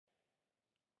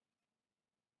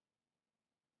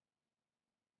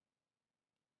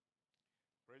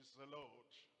Praise the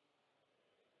Lord.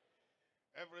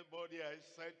 Everybody, I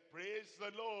said, praise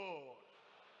the Lord.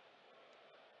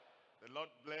 The Lord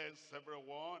bless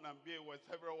everyone and be with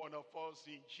every one of us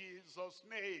in Jesus'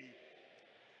 name.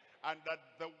 And that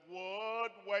the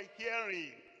word we're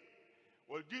hearing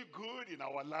will do good in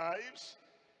our lives,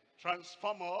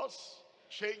 transform us,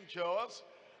 change us,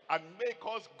 and make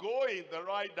us go in the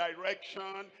right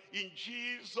direction in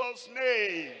Jesus'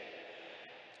 name.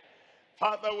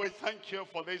 Father, we thank you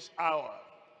for this hour.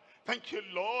 Thank you,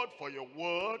 Lord, for your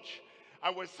word.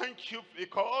 And we thank you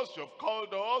because you've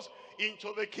called us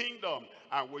into the kingdom.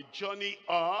 And we journey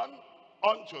on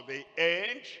unto the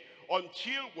end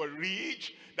until we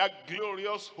reach that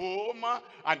glorious home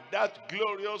and that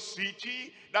glorious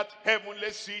city, that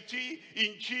heavenly city,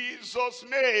 in Jesus'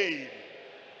 name.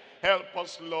 Help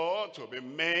us, Lord, to be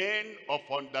men of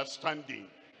understanding,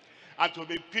 and to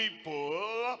be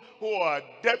people who are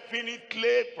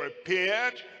definitely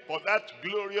prepared for that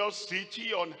glorious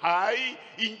city on high,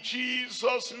 in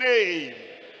Jesus' name.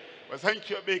 We thank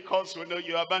you because we know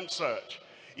you have answered.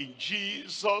 In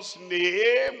Jesus'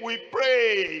 name we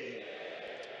pray.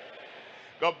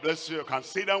 God bless you. You can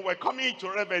sit down. We're coming to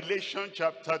Revelation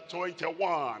chapter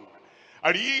 21.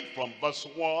 I read from verse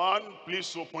 1.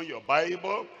 Please open your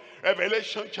Bible.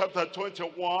 Revelation chapter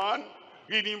 21,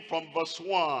 reading from verse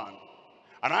 1.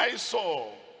 And I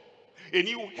saw a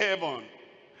new heaven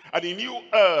and a new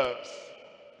earth.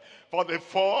 For the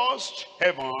first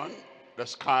heaven, the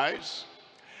skies,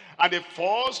 and the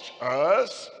first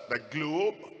earth, the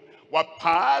globe, were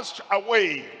passed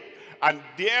away, and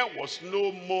there was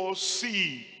no more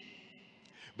sea.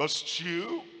 Verse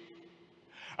 2.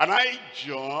 And I,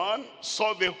 John,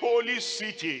 saw the holy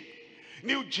city,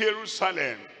 New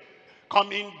Jerusalem,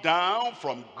 coming down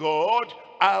from God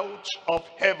out of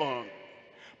heaven,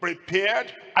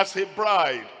 prepared as a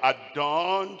bride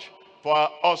adorned for her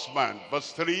husband.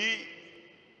 Verse 3.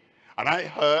 And I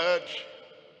heard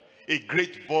a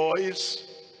great voice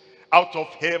out of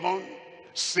heaven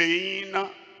saying,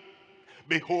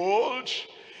 Behold,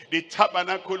 the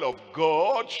tabernacle of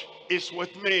God is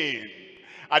with men,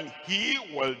 and he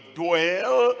will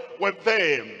dwell with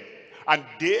them, and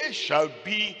they shall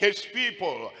be his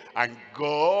people, and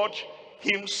God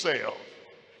himself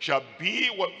shall be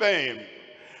with them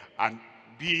and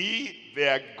be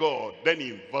their God. Then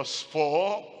in verse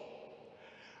 4,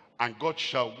 and God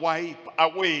shall wipe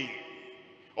away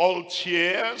all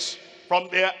tears from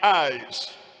their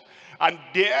eyes, and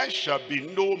there shall be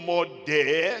no more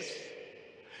death,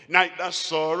 neither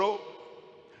sorrow,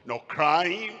 nor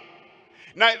crying,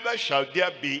 neither shall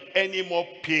there be any more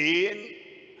pain,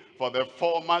 for the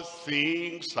former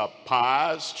things are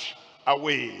passed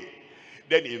away.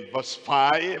 Then in verse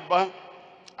 5,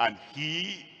 and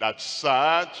he that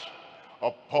sat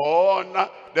upon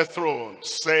the throne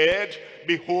said,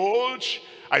 Behold,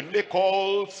 I make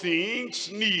all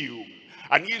things new.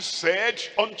 And he said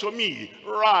unto me,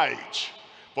 Write,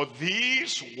 for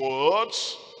these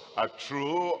words are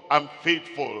true and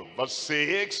faithful. Verse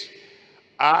 6,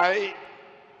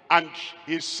 and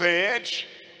he said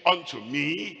unto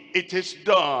me, It is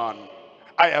done.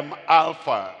 I am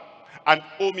Alpha and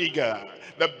Omega,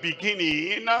 the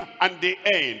beginning and the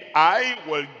end. I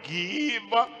will give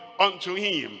unto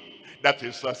him that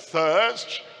is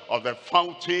athirst of the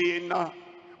fountain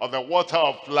of the water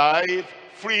of life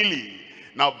freely.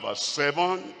 Now verse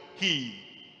 7, he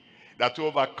that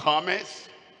overcometh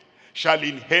shall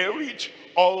inherit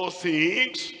all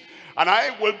things, and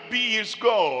I will be his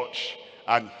God,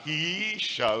 and he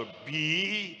shall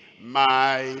be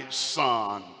my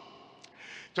son.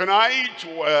 Tonight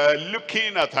we're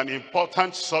looking at an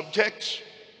important subject,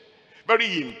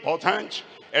 very important,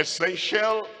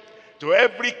 essential to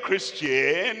every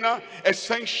Christian,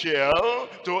 essential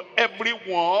to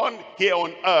everyone here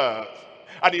on earth.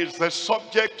 And it's the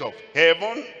subject of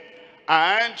heaven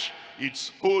and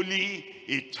its holy,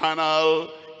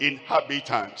 eternal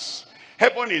inhabitants.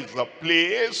 Heaven is the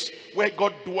place where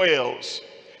God dwells.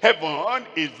 Heaven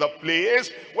is the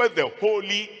place where the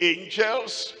holy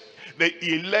angels, the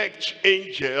elect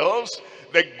angels,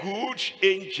 the good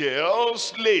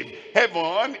angels live.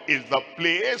 Heaven is the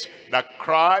place that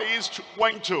Christ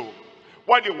went to.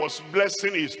 While he was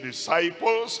blessing his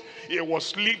disciples, he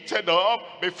was lifted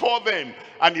up before them,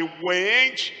 and he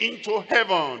went into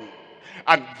heaven.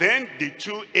 And then the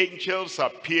two angels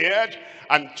appeared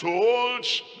and told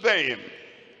them,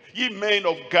 Ye men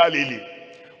of Galilee,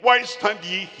 why stand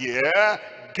ye here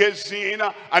gazing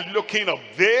and looking up?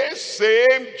 This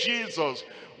same Jesus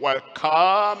will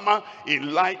come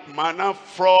in like manner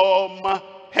from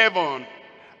heaven.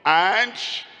 And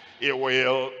he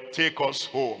will take us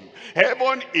home.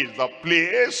 Heaven is the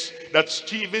place that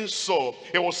Stephen saw.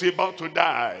 He was about to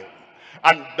die,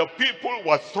 and the people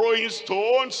were throwing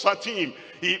stones at him.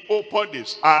 He opened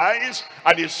his eyes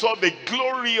and he saw the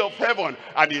glory of heaven,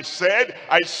 and he said,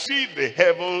 I see the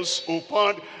heavens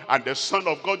opened and the Son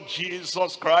of God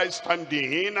Jesus Christ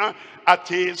standing at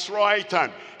his right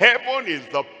hand. Heaven is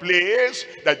the place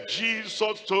that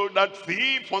Jesus told that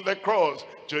thief on the cross,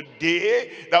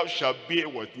 today thou shalt be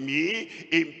with me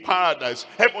in paradise.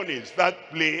 Heaven is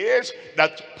that place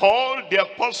that Paul the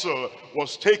apostle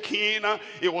was taking.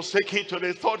 He was taken to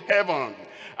the third heaven,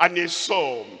 and he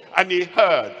saw and he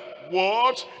heard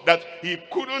words that he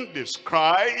couldn't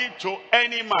describe to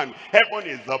any man. Heaven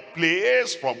is the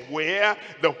place from where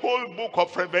the whole book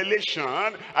of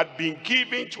Revelation had been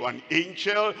given to an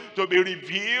angel to be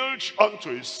revealed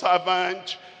unto his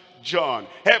servant John.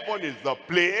 Heaven is the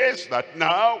place that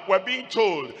now we're being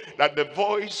told that the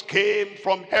voice came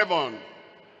from heaven,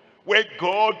 where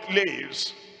God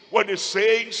lives, where the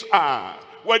saints are,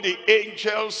 where the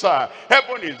angels are.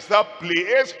 Heaven is that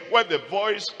place where the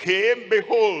voice came,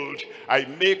 behold, I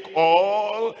make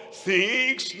all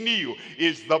things new.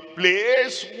 Is the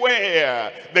place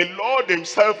where the Lord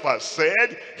himself has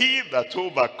said, he that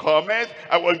overcometh,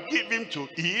 I will give him to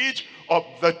eat of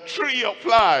the tree of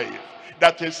life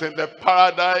that is in the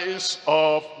paradise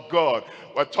of God.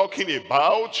 We're talking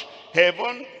about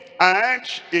heaven and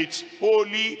its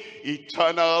holy,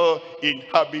 eternal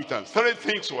inhabitants. Three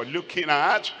things we're looking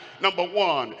at. Number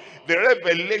one, the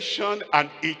revelation and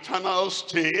eternal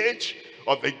state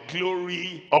of the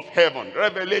glory of heaven.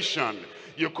 Revelation.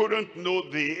 You couldn't know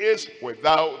this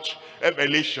without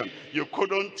revelation. You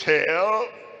couldn't tell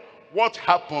what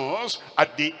happens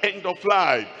at the end of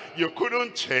life. You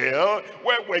couldn't tell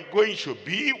where we're going to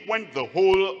be when the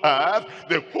whole earth,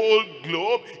 the whole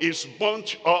globe is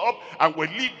burnt up and we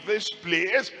leave this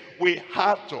place. We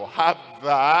have to have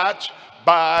that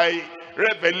by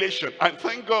revelation. And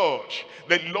thank God,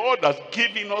 the Lord has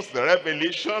given us the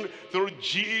revelation through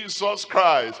Jesus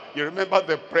Christ. You remember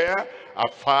the prayer?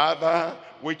 Our Father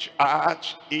which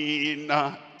art in,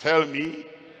 tell me,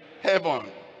 heaven.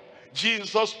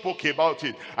 Jesus spoke about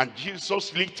it, and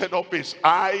Jesus lifted up his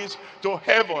eyes to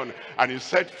heaven and he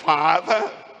said,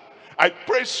 Father, I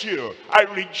praise you, I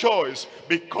rejoice,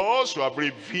 because you have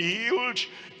revealed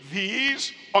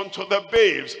these unto the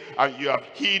babes, and you have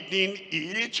hidden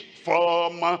it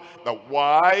from the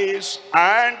wise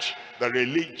and the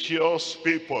religious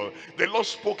people. The Lord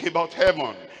spoke about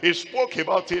heaven. He spoke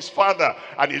about his Father,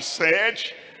 and he said,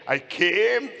 I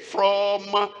came from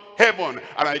heaven,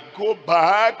 and I go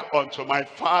back unto my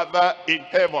Father in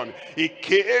heaven. He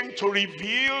came to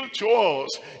reveal to us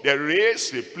there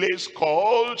is a place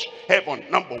called heaven.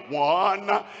 Number one,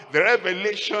 the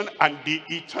revelation and the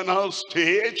eternal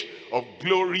stage of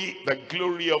glory, the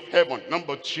glory of heaven.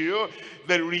 Number two,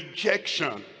 the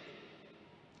rejection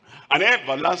and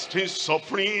everlasting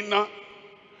suffering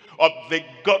of the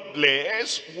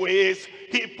godless with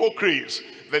hypocrites.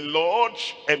 The Lord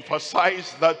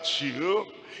emphasized that too.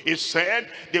 He said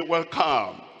they will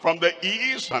come from the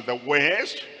east and the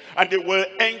west, and they will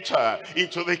enter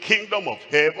into the kingdom of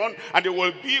heaven, and they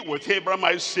will be with Abraham,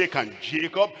 Isaac, and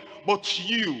Jacob. But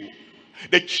you,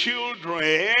 the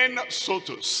children, so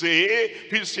to say,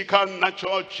 physical,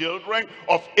 natural children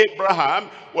of Abraham,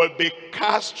 will be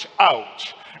cast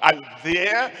out. And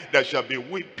there shall be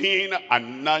weeping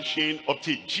and gnashing of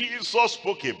teeth. Jesus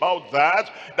spoke about that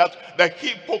the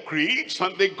hypocrites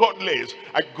and the godless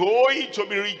are going to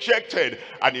be rejected.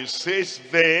 And he says,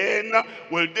 then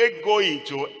will they go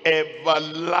into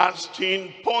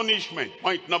everlasting punishment.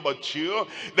 Point number two,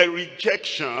 the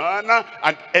rejection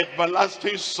and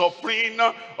everlasting suffering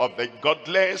of the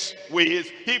godless with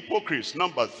hypocrites.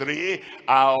 Number three,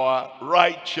 our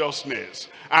righteousness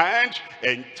and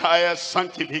entire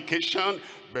sanctification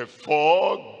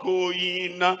before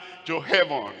going to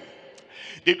heaven.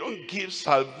 They don't give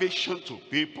salvation to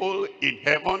people in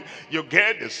heaven. You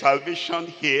get the salvation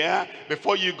here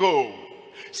before you go.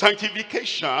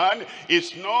 Sanctification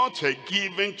is not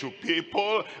given to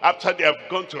people after they have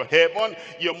gone to heaven.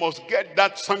 You must get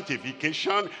that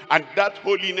sanctification and that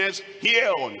holiness here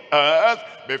on earth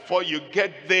before you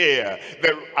get there.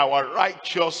 Our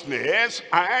righteousness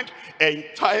and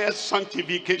entire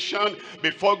sanctification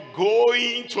before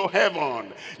going to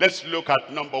heaven. Let's look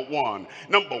at number one.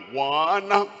 Number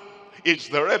one It's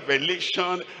the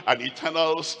revelation and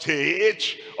eternal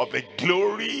state of the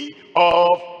glory of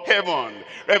heaven.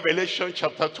 Revelation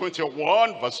chapter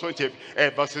 21,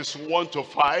 verses 1 to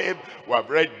 5. We have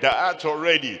read that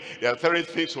already. There are three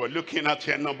things we're looking at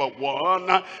here. Number one,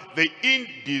 the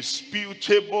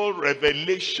indisputable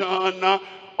revelation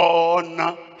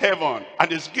on heaven.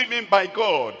 And it's given by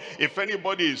God. If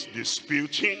anybody is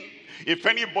disputing, if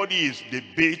anybody is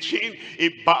debating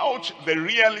about the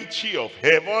reality of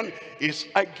heaven, is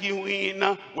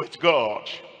arguing with God.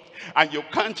 And you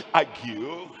can't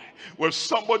argue with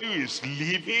somebody who is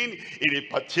living in a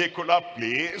particular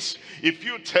place. If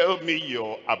you tell me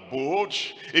your abode,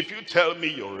 if you tell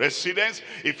me your residence,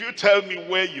 if you tell me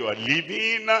where you are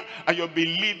living, and you've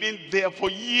been living there for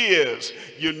years,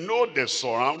 you know the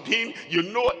surrounding, you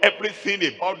know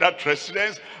everything about that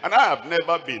residence, and I have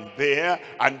never been there,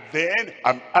 and then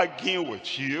I'm arguing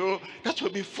with you, that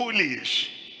will be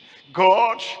foolish.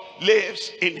 God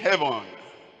lives in heaven.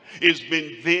 It's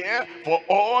been there for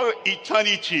all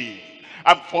eternity.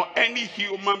 And for any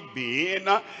human being,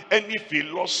 any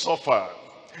philosopher,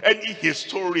 any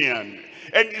historian,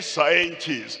 any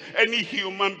scientist, any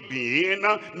human being,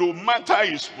 no matter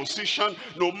his position,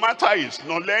 no matter his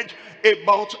knowledge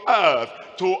about earth,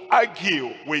 to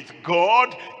argue with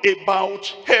God about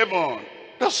heaven,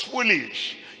 that's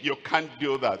foolish. You can't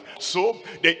do that. So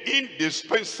the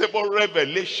indispensable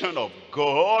revelation of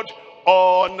God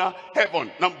on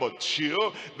heaven. Number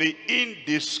two, the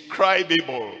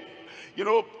indescribable. You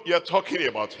know, you're talking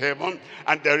about heaven,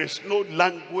 and there is no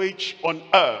language on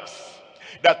earth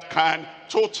that can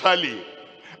totally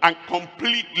and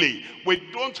completely, we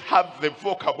don't have the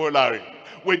vocabulary,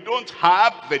 we don't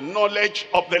have the knowledge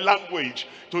of the language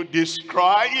to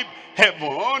describe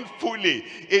heaven fully.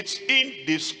 It's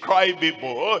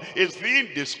indescribable. It's the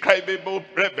indescribable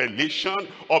revelation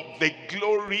of the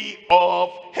glory of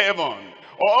heaven.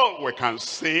 All we can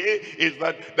say is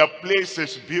that the place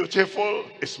is beautiful.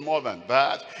 It's more than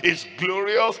that. It's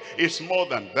glorious. It's more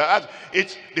than that.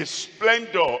 It's the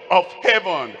splendor of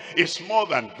heaven. It's more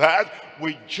than that.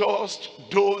 We just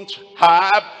don't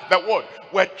have the word.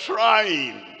 We're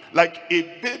trying like a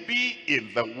baby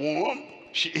in the womb.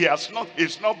 It's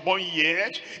not born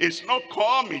yet. It's not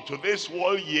come into this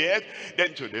world yet.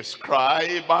 Then to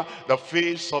describe the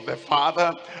face of the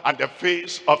father and the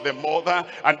face of the mother,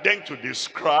 and then to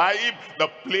describe the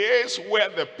place where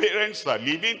the parents are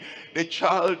living. The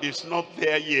child is not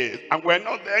there yet, and we're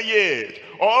not there yet.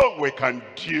 All we can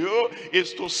do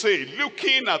is to say,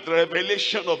 looking at the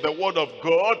revelation of the word of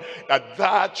God, that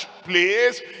that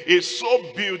place is so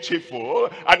beautiful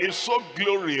and is so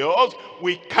glorious,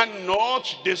 we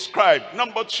cannot describe.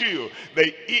 Number two,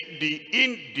 the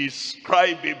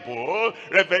indescribable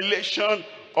revelation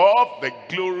of the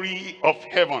glory of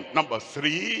heaven. Number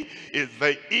three is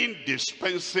the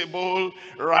indispensable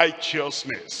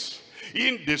righteousness.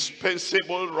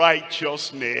 Indispensable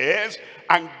righteousness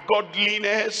and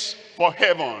godliness for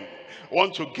heaven.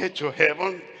 Want to get to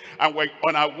heaven, and we're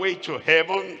on our way to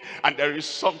heaven, and there is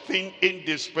something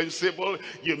indispensable.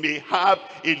 You may have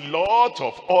a lot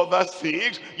of other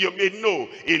things, you may know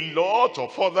a lot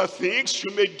of other things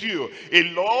you may do, a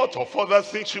lot of other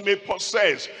things you may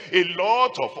possess, a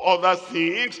lot of other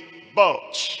things,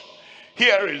 but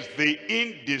here is the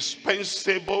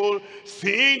indispensable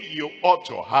thing you ought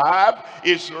to have,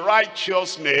 is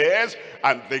righteousness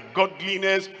and the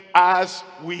godliness as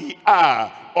we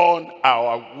are on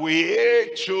our way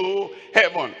to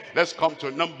heaven. Let's come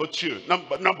to number two.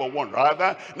 Number one,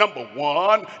 rather. Number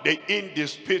one, the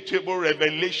indisputable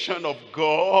revelation of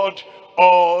God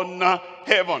on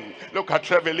heaven. Look at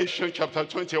Revelation chapter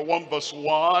 21 verse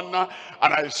 1. And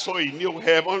I saw a new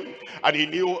heaven and a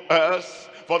new earth,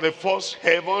 for the first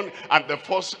heaven and the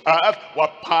first earth were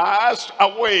passed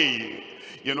away.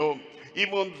 You know,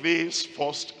 even this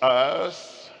first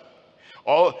earth,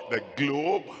 all the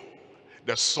globe,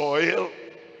 the soil,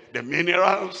 the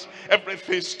minerals,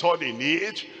 everything stored in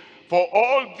it, for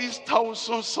all these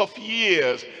thousands of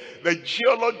years, the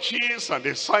geologists and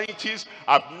the scientists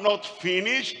have not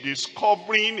finished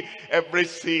discovering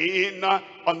everything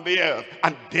on the earth.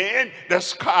 And then the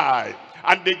sky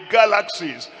and the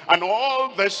galaxies and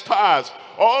all the stars,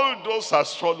 all those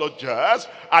astrologers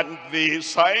and the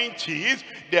scientists,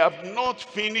 they have not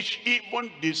finished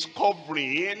even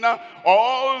discovering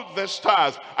all the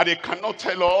stars, and they cannot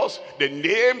tell us the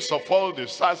names of all the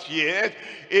stars yet.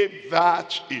 If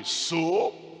that is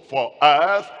so for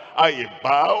earth How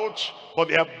about for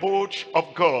the abode of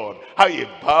God? How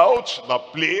about the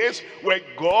place where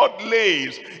God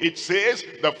lays? It says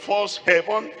the first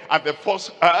heaven and the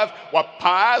first earth were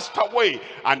passed away,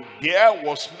 and there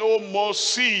was no more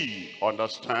sea.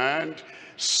 Understand?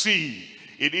 Sea.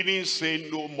 It didn't say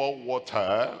no more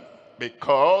water,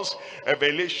 because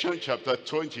Revelation chapter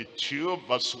 22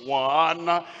 verse 1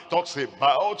 talks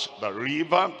about the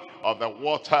river of the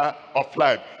water of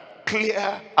life,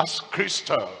 clear as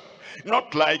crystal.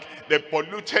 Not like the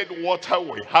polluted water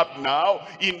we have now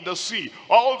in the sea.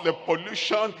 All the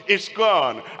pollution is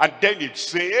gone. And then it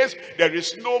says there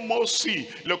is no more sea.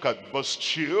 Look at verse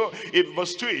 2. In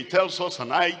verse 2 it tells us,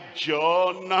 and I,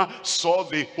 John, saw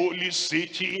the holy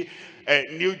city,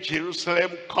 New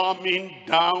Jerusalem, coming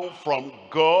down from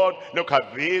God. Look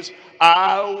at this.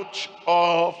 Out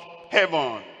of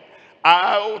heaven.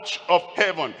 Out of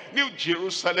heaven. New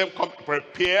Jerusalem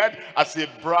prepared as a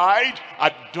bride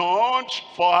adorned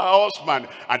for her husband.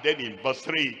 And then in verse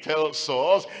 3 it tells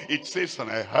us, it says,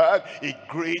 and I heard a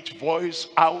great voice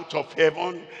out of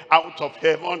heaven, out of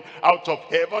heaven, out of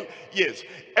heaven. Yes,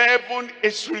 heaven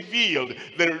is revealed,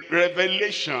 the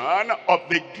revelation of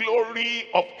the glory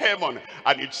of heaven.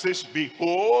 And it says,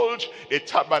 behold, the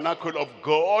tabernacle of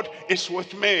God is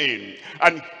with men,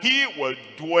 and he will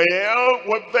dwell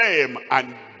with them,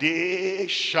 and they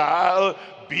shall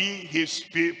be his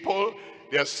people.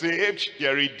 They're saved,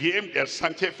 they're redeemed, they're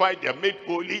sanctified, they're made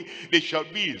holy. They shall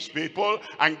be his people,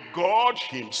 and God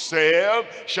himself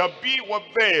shall be with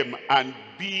them and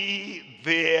be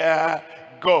their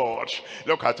God.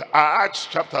 Look at Acts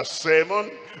chapter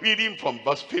 7, reading from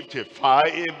verse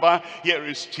 55. Here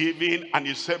is Stephen, and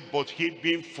he said, but he,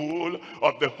 being full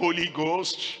of the Holy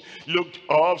Ghost, looked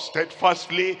up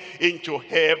steadfastly into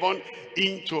heaven,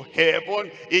 into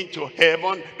heaven, into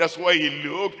heaven. That's where he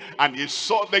looked, and he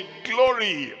saw the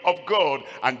glory of God,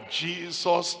 and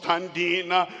Jesus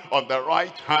standing on the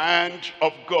right hand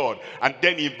of God. And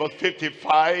then in verse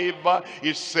 55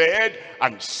 he said,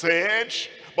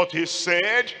 but he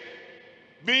said,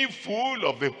 being full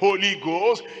of the Holy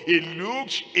Ghost, he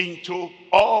looked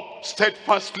up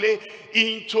steadfastly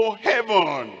into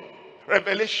heaven.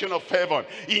 Revelation of heaven,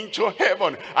 into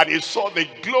heaven, and he saw the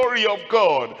glory of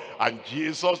God. And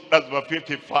Jesus, that's verse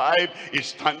 55, is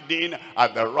standing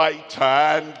at the right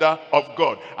hand of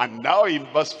God. And now in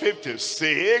verse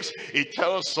 56 it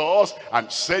tells us, and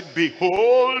said,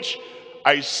 behold,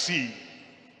 I see.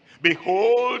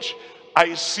 Behold,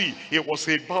 I see. He was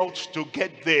about to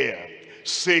get there,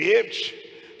 saved,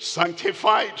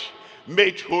 sanctified,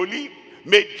 made holy,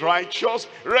 made righteous,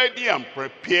 ready and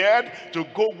prepared to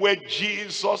go where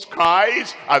Jesus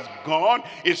Christ has gone.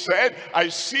 He said, I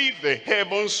see the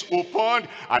heavens opened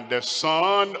and the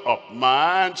Son of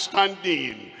Man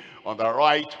standing on the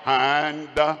right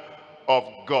hand of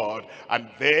God. And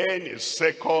then in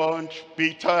 2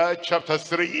 Peter chapter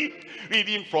 3,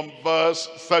 reading from verse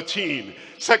 13.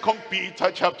 2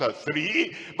 Peter chapter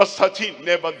 3 verse 13,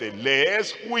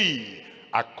 nevertheless we,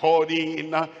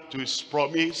 according to his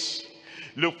promise,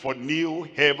 look for new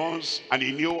heavens and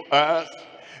a new earth.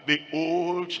 The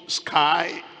old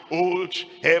sky, old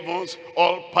heavens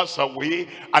all pass away,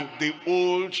 and the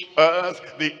old earth,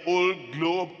 the old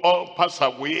globe all pass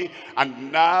away.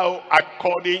 And now,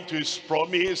 according to his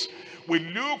promise, we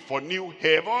look for new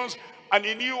heavens and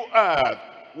a new earth,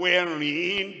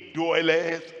 wherein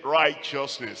dwelleth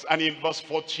righteousness. And in verse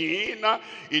 14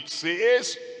 it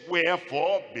says,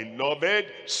 wherefore, beloved,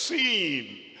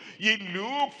 seeing ye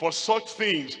look for such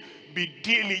things, be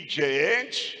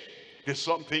diligent. There's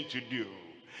something to do.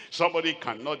 Somebody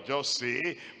cannot just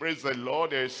say, praise the Lord,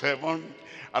 there is heaven,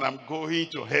 and I'm going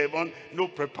to heaven. No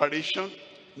preparation,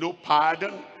 no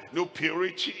pardon, no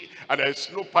purity, and there's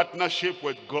no partnership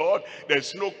with God.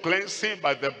 There's no cleansing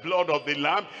by the blood of the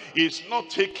Lamb. He's not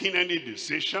taking any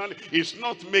decision. He's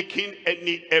not making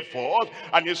any effort,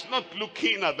 and he's not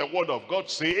looking at the word of God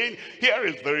saying, here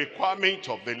is the requirement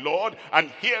of the Lord,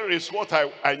 and here is what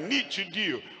I need to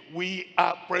do. We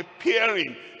are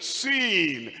preparing,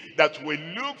 seeing that we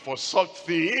look for such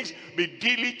things. Be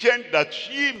diligent that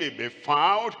ye may be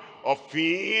found of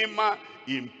him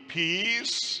in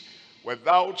peace,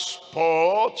 without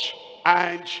spot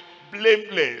and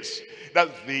blameless.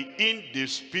 That's the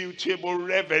indisputable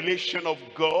revelation of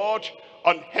God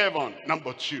on heaven.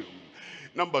 Number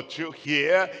two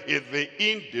here is the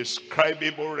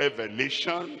indescribable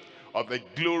revelation of the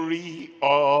glory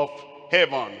of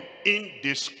heaven.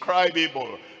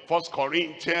 Indescribable. 1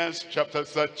 Corinthians chapter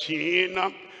 13,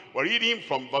 we're reading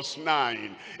from verse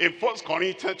 9. In 1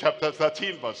 Corinthians chapter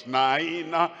 13 verse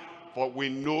 9, for we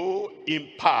know in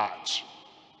part,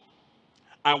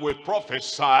 and we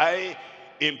prophesy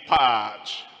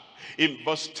impart. In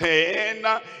verse 10,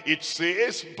 it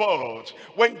says, but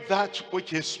when that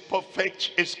which is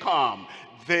perfect is come,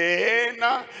 then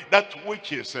that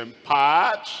which is in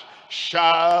part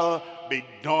shall be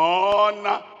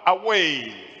done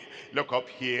away. Look up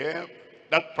here.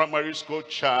 That primary school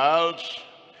child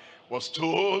was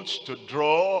told to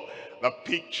draw the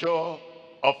picture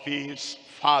of his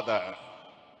father.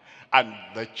 And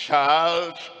the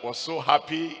child was so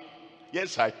happy.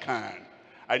 Yes, I can.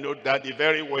 I know Daddy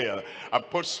very well. And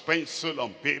puts pencil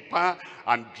on paper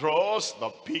and draws the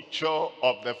picture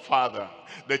of the father.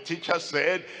 The teacher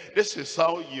said, this is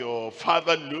how your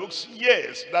father looks.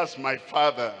 Yes, that's my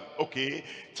father. Okay,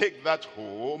 take that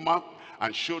home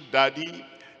and show Daddy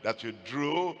that you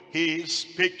drew his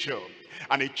picture.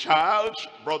 And a child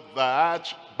brought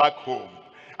that back home.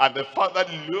 And the father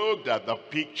looked at the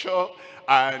picture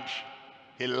and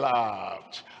he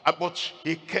laughed. But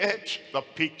he kept the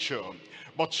picture.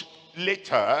 But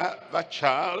later, that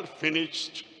child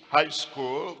finished high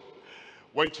school,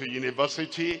 went to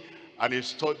university, and he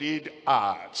studied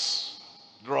arts,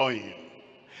 drawing.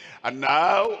 And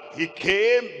now he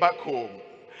came back home.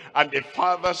 And the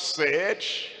father said,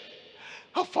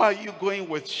 how far are you going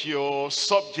with your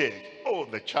subject? Oh,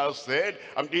 the child said,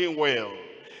 I'm doing well.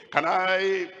 Can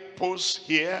I pose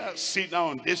here, sit down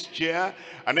on this chair,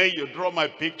 and then you draw my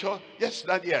picture? Yes,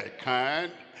 Daddy, I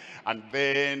can. And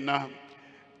then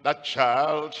that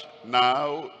child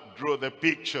now drew the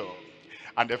picture.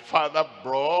 And the father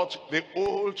brought the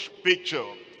old picture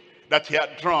that he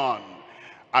had drawn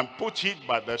and put it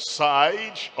by the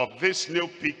side of this new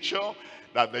picture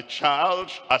that the child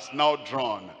has now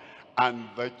drawn. And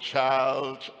the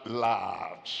child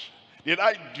laughed. Did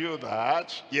I do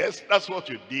that? Yes, that's what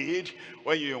you did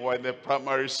when you were in the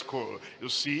primary school. You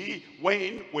see,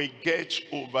 when we get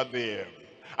over there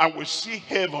and we see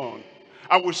heaven,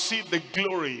 and we see the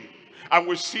glory, and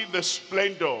we see the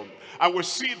splendor, and we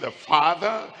see the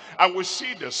Father, and we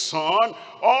see the Son,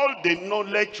 all the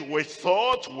knowledge we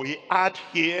thought we had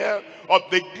here of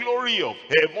the glory of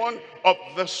heaven, of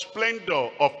the splendor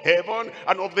of heaven,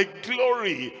 and of the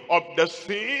glory of the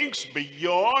things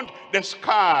beyond the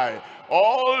sky,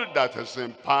 all that is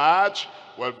in part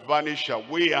will vanish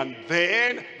away, and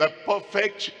then the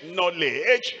perfect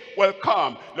knowledge will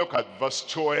come. Look at verse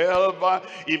 12.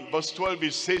 In verse 12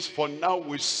 it says, for now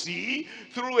we see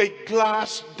through a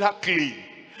glass darkly.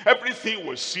 Everything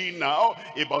we see now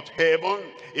about heaven,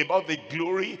 about the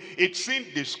glory, it's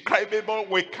indescribable.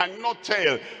 We cannot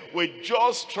tell. We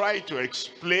just try to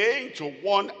explain to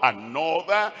one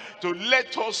another to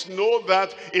let us know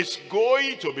that it's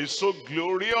going to be so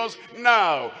glorious.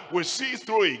 Now, we see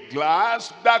through a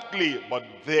glass darkly, but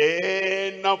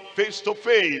then face to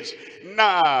face.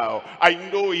 Now, I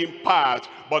know in part,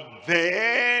 but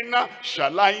then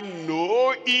shall I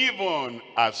know even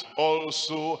as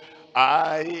also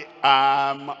I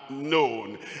am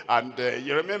known. And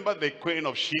you remember the Queen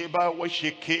of Sheba when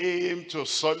she came to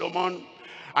Solomon,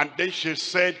 and then she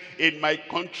said, in my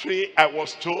country I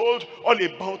was told all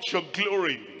about your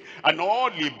glory and all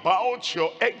about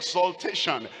your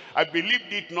exaltation. I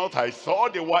believed it not. I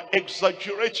thought they were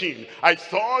exaggerating. I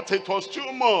thought it was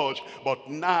too much. But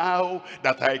now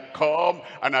that I come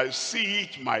and I see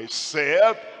it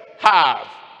myself, half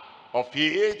of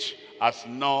it has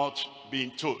not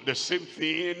been told. The same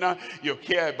thing you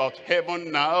hear about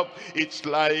heaven now. It's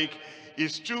like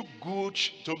it's too good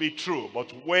to be true.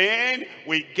 But when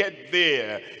we get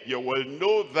there, you will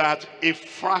know that a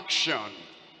fraction,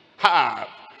 half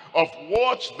of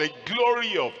what the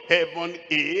glory of heaven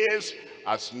is,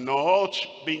 has not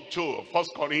been told. 1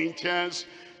 Corinthians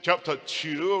chapter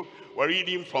 2, we're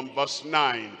reading from verse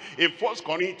 9. In 1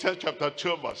 Corinthians chapter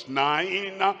 2 verse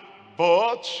 9,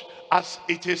 but as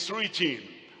it is written,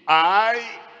 eye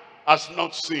has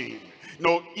not seen,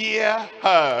 no ear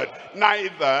heard,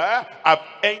 neither have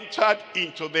entered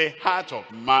into the heart of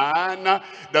man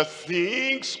the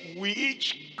things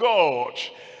which God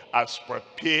has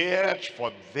prepared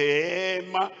for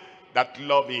them that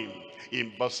love him.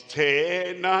 In verse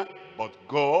 10, but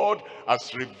God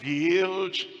has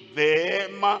revealed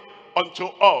them unto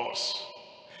us.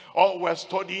 All we're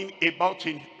studying about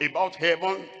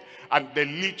heaven, and the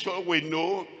little we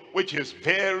know, which is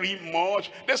very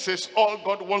much, this is all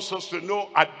God wants us to know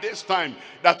at this time,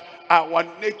 that our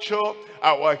nature,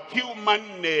 our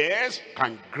humanness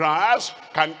can grasp,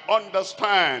 can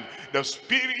understand. The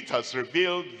Spirit has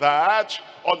revealed that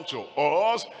unto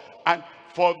us, and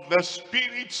for the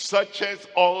Spirit searcheth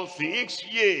all things,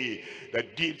 yea, the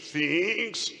deep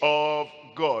things of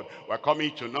God. We're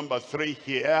coming to number 3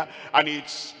 here, and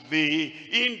it's the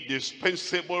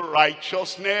indispensable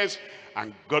righteousness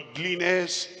and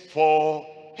godliness for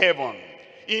heaven.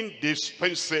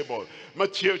 Indispensable.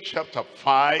 Matthew chapter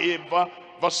 5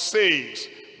 verse 6.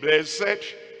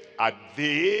 Blessed are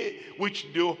they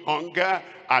which do hunger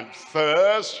and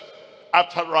thirst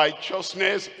after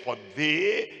righteousness, for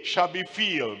they shall be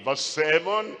filled. Verse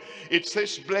 7, it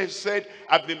says, blessed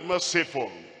are the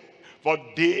merciful, for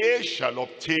they shall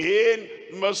obtain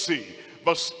mercy.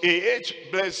 Verse 8,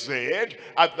 blessed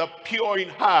are the pure in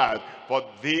heart, for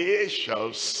they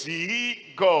shall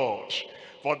see God.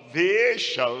 For they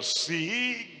shall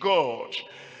see God.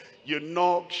 You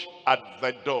knock at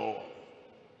the door,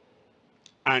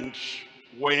 and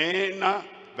when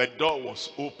the door was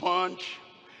opened,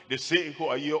 they say, who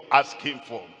are you asking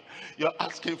for? You're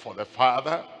asking for the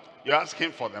father, you're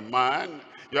asking for the man,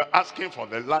 you're asking for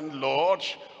the landlord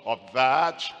of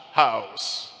that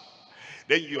house.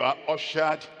 Then you are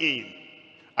ushered in,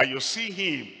 and you see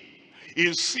him.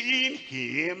 In seeing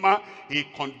him, he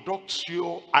conducts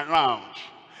you around.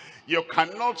 You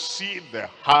cannot see the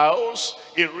house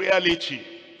in reality.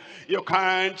 You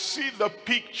can see the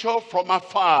picture from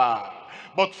afar.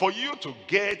 But for you to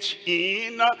get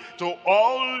in to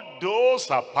all those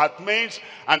apartments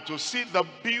and to see the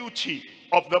beauty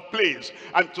of the place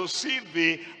and to see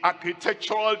the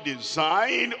architectural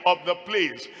design of the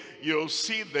place, you'll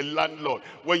see the landlord.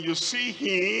 When you see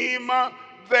him,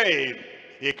 then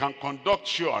he can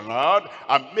conduct you around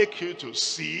and make you to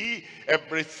see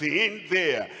everything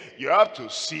there. You have to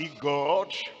see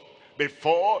God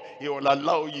before he will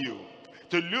allow you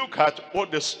to look at what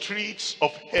the streets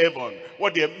of heaven,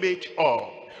 what they're made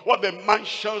of, what the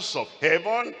mansions of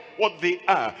heaven, what they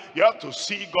are. You have to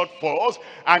see God first.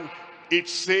 And it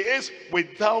says,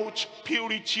 without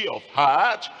purity of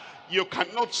heart, you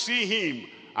cannot see him.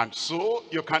 And so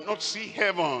you cannot see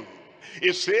heaven.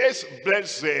 It says,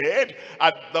 blessed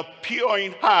are the pure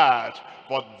in heart,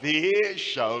 for they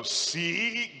shall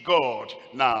see God.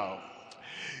 Now,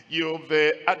 you've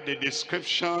had the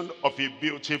description of a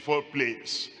beautiful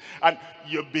place, and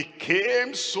you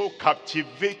became so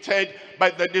captivated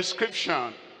by the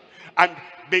description, and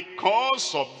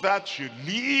because of that you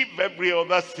leave every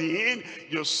other thing.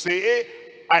 You say,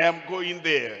 I am going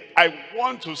there. I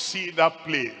want to see that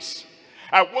place.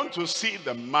 I want to see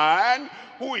the man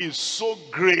who is so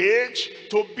great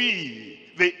to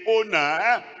be the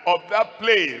owner of that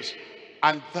place.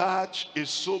 And that is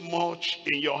so much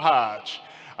in your heart.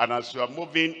 And as you are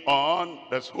moving on,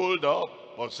 let's hold up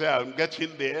or say, I'm getting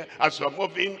there. As you are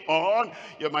moving on,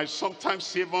 you might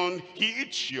sometimes even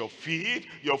hit your feet,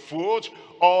 your foot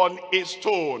on a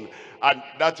stone. And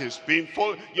that is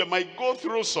painful. You might go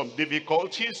through some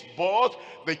difficulties, but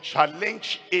the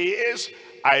challenge is,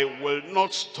 I will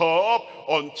not stop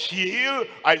until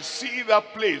I see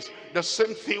that place. The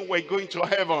same thing, we're going to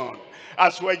heaven.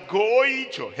 As we're going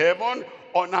to heaven,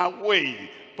 on our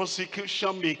way,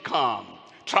 persecution may come,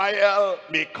 trial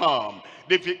may come,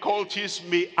 difficulties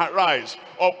may arise,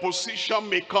 opposition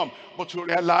may come. But you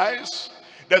realize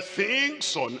the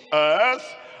things on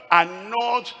earth are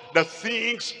not the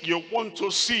things you want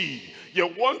to see.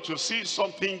 You want to see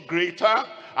something greater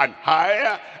and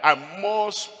higher and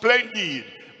more splendid.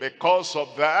 Because of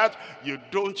that, you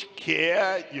don't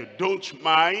care, you don't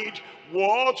mind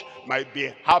what might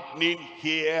be happening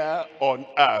here on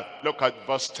earth. Look at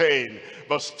verse 10.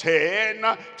 Verse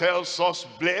 10 tells us,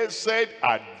 blessed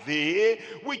are they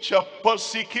which are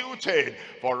persecuted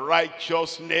for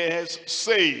righteousness'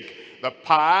 sake. The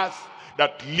path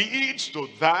that leads to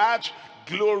that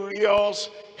glorious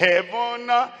heaven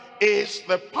is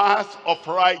the path of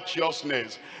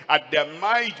righteousness. And there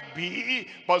might be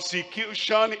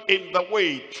persecution in the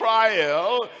way,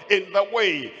 trial in the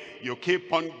way. You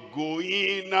keep on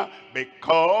going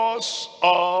because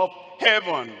of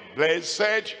heaven.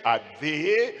 Blessed are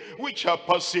they which are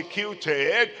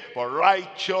persecuted for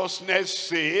righteousness'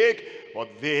 sake, for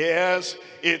theirs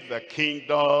is the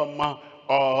kingdom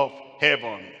of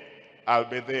heaven. I'll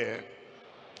be there.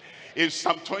 In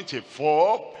Psalm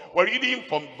 24, we're reading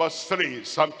from verse 3.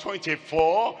 Psalm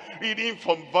 24, reading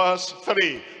from verse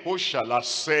 3. Who shall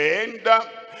ascend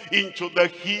into the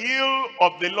hill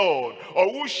of the Lord? Or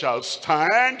who shall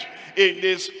stand in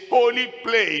his holy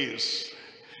place?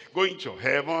 Going to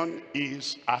heaven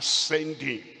is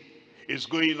ascending, is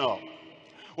going up.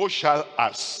 Who shall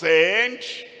ascend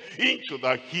into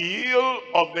the hill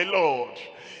of the Lord?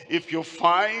 If you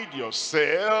find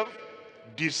yourself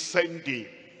descending,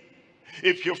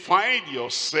 if you find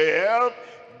yourself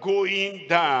going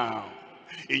down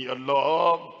in your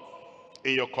love,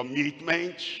 in your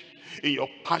commitment, in your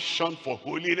passion for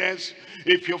holiness,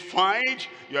 if you find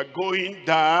you're going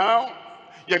down,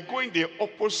 you're going the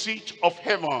opposite of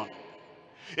heaven.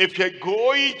 If you're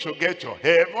going to get to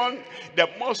heaven, there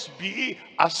must be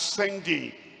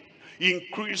ascending,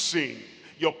 increasing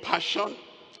your passion,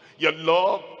 your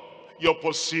love, your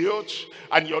pursuit,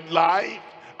 and your life,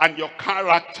 and your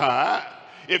character.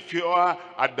 If you are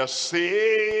at the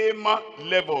same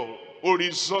level,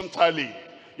 horizontally,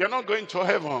 you're not going to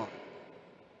heaven.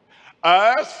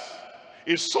 Earth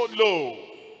is so low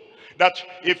that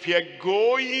if you're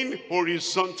going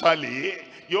horizontally,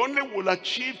 you only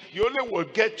will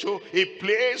get to a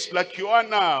place like you are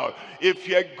now. If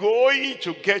you're going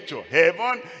to get to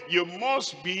heaven, you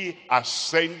must be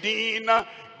ascending,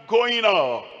 going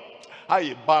up. How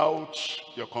about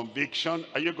your conviction?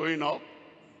 Are you going up?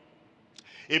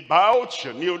 About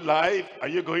your new life, are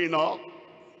you going up?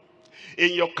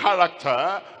 In your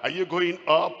character, are you going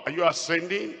up? Are you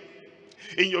ascending?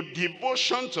 In your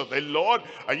devotion to the Lord,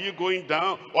 are you going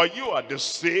down? Or are you at the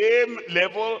same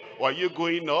level? Or are you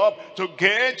going up? To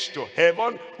get to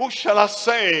heaven, who shall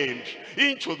ascend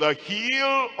into the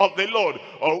hill of the Lord?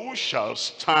 Or who shall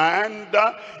stand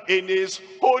in his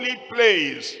holy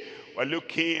place? We're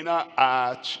looking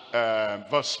at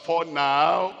verse 4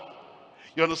 now.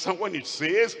 You understand when it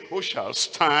says, who shall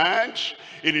stand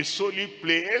in his holy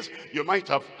place? You might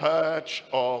have heard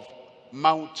of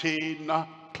mountain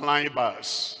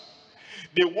climbers.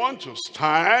 They want to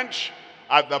stand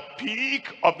at the peak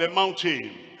of the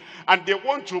mountain, and they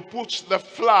want to put the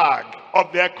flag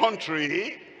of their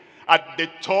country at the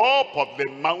top of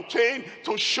the mountain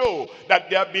to show that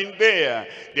they have been there.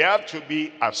 They have to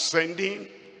be ascending.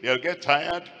 They'll get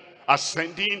tired.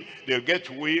 Ascending, they'll get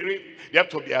weary. They have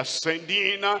to be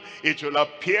ascending. It will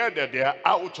appear that they are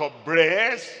out of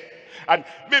breath, and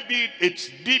maybe it's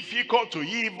difficult to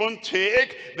even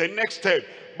take the next step.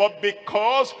 But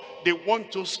because they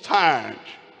want to stand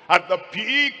at the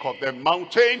peak of the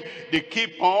mountain, they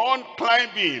keep on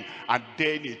climbing. And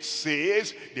then it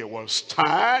says they will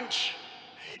stand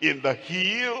in the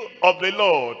hill of the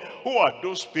Lord. Who are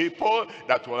those people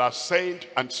that will ascend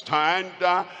and stand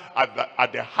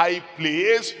at the high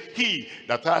place? He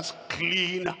that has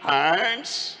clean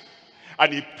hands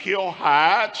and a pure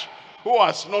heart, who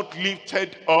has not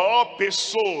lifted up his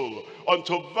soul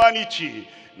unto vanity,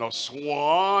 nor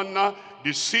sworn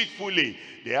deceitfully.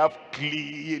 They have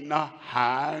clean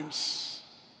hands.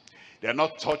 They're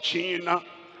not touching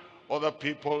other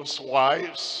people's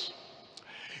wives.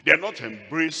 They're not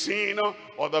embracing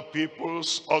other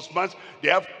people's husbands. They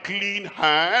have clean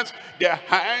hands. Their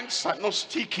hands are not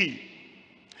sticky.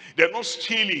 They're not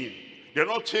stealing. They're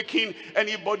not taking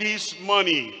anybody's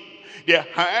money. Their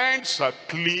hands are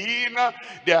clean.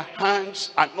 Their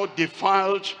hands are not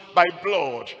defiled by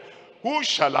blood. Who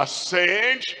shall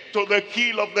ascend to the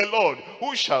hill of the Lord?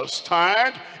 Who shall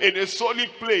stand in his holy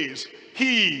place?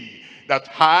 He that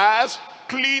has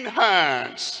clean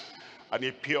hands and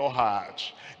a pure heart.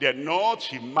 They're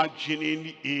not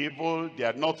imagining evil. They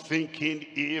are not thinking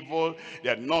evil. They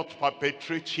are not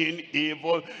perpetrating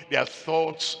evil. Their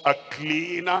thoughts are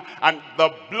clean, and the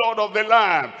blood of the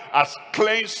Lamb has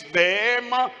cleansed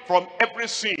them from every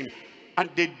sin.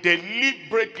 And they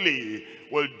deliberately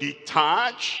will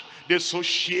detach,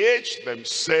 dissociate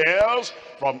themselves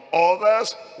from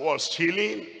others who are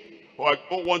stealing,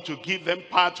 who want to give them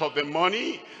part of the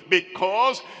money,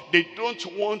 because they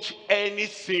don't want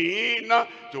anything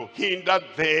to hinder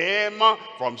them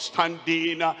from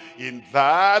standing in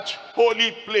that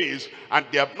holy place. And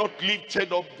they have not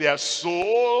lifted up their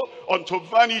soul unto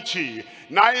vanity,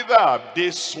 neither have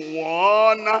they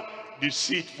sworn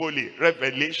deceitfully.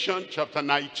 Revelation chapter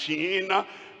 19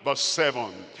 verse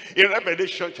 7. In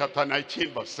Revelation chapter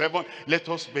 19 verse 7, let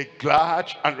us be glad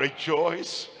and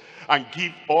rejoice and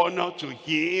give honor to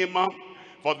him,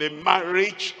 for the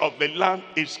marriage of the Lamb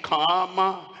is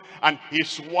come, and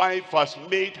his wife has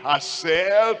made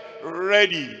herself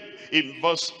ready. In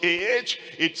verse 8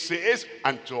 it says,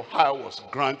 and to her was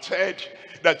granted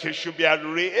that she should be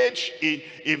arrayed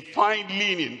in fine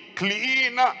linen,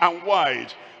 clean and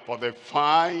white. For the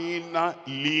fine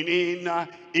linen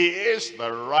is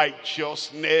the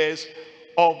righteousness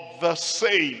of the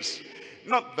saints.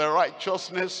 Not the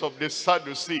righteousness of the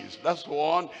Sadducees. That's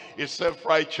one is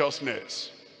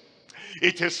self-righteousness.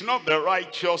 It is not the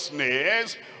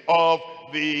righteousness of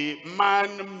the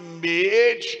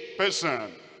man-made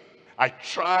person. I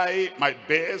try my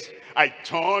best. I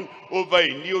turn over a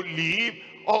new leaf.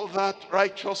 All that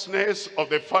righteousness of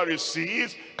the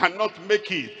Pharisees cannot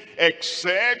make it,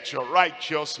 except your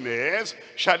righteousness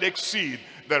shall exceed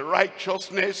the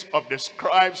righteousness of the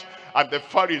scribes and the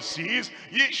Pharisees.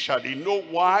 Ye shall in no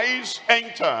wise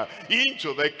enter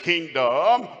into the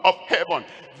kingdom of heaven.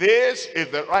 This is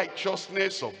the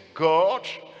righteousness of God,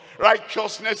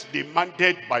 righteousness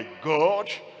demanded by God,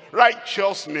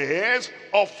 righteousness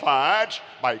offered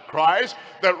by Christ,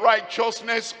 the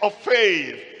righteousness of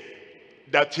faith,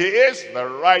 that is the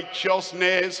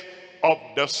righteousness of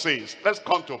the saints. Let's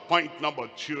come to point number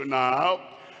 2 now.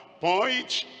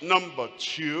 Point number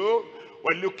 2,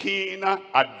 we're looking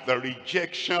at the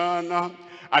rejection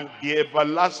and the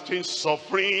everlasting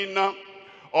suffering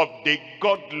of the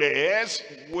godless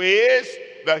with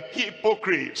the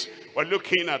hypocrites. We're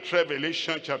looking at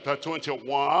Revelation chapter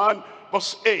 21,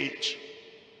 verse 8.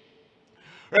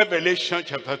 Revelation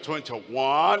chapter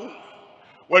 21,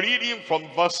 we're reading from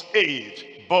verse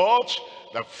 8. But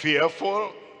the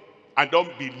fearful and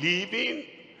unbelieving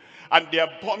and the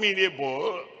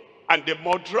abominable and the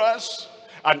murderers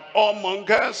and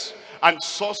whoremongers and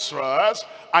sorcerers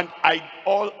and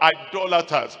all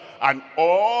idolaters and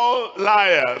all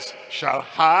liars shall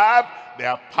have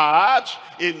their part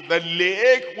in the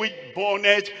lake which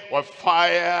burneth with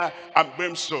fire and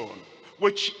brimstone,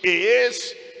 which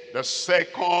is the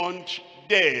second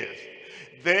death.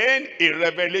 Then in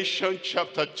Revelation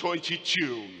chapter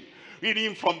 22,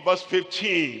 reading from verse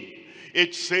 15,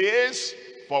 it says,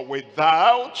 for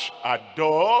without are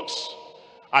dogs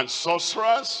and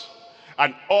sorcerers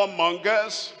and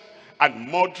whoremongers and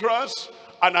murderers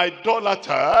and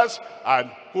idolaters,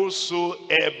 and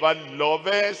whosoever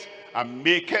loveth and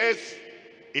maketh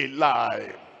a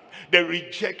lie. The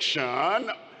rejection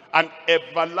and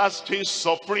everlasting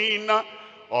suffering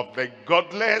of the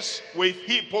godless with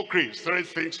hypocrites. 3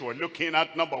 things we're looking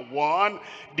at. Number 1,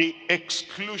 the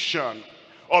exclusion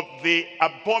of the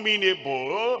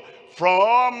abominable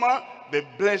from the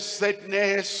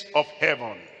blessedness of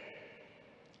heaven.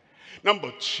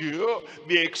 Number 2,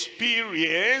 the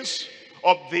experience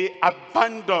of the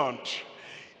abandoned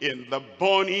in the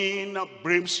burning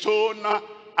brimstone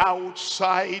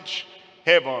outside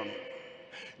heaven.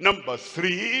 Number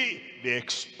 3, the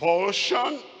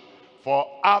expulsion for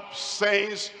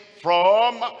absence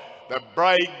from the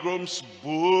bridegroom's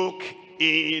book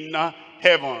in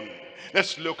heaven.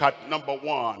 Let's look at number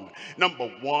 1. Number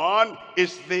 1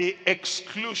 is the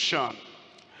exclusion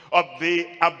of the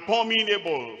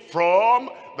abominable from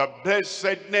the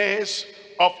blessedness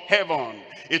of heaven.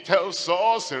 It tells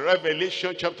us in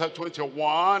Revelation chapter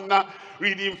 21,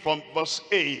 reading from verse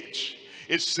 8.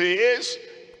 It says,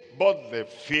 but the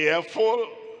fearful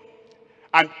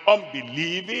and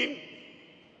unbelieving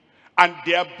and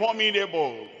the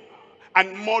abominable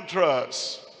and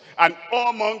murderers and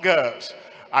whoremongers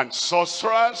and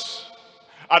sorcerers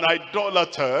and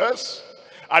idolaters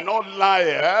and all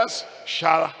liars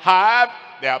shall have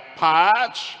their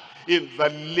part in the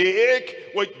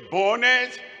lake which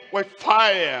burneth with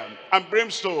fire and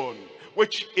brimstone,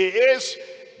 which is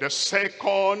the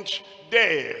second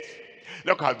death.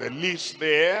 Look at the list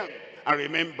there, and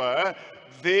remember,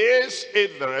 this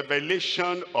is the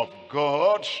revelation of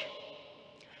God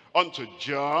unto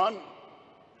John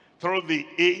through the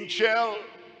angel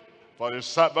for the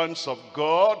servants of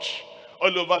God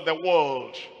all over the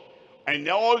world and in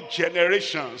all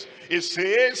generations. It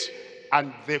says,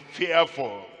 and the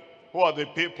fearful. Who are the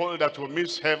people that will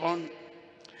miss heaven?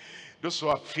 Those who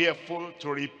are fearful to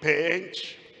repent,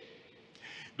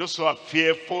 those who are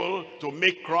fearful to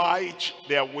make right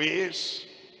their ways,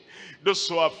 those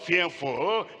who are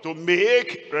fearful to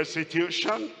make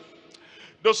restitution,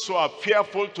 those who are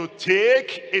fearful to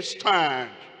take a stand,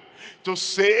 to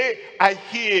say, I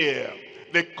hear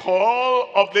the call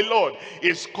of the Lord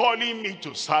is calling me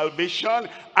to salvation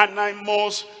and I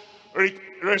must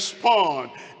respond.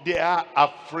 They are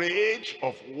afraid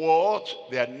of what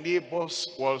their neighbors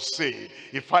will say.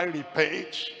 If I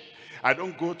repent, I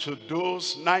don't go to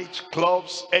those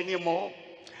nightclubs anymore,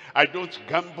 I don't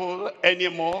gamble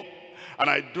anymore, and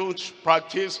I don't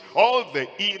practice all the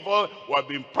evil we have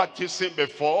been practicing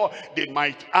before, they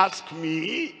might ask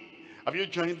me, have you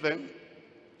joined them?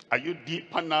 Are you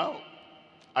deeper now?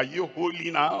 Are you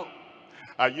holy now?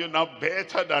 Are you now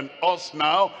better than us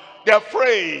now? They're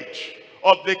afraid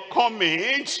of the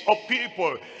comments of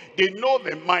people. They know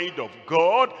the mind of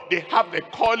God. They have the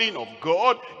calling of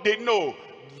God. They know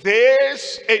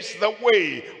this is the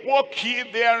way. Walk ye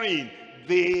therein.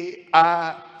 They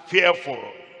are fearful.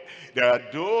 There are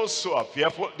those who are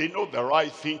fearful. They know the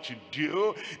right thing to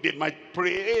do. They might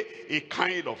pray a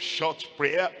kind of short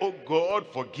prayer. Oh God,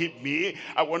 forgive me.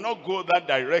 I will not go that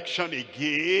direction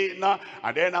again.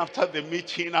 And then after the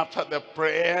meeting, after the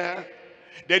prayer,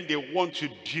 then they want to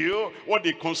do what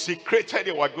they consecrated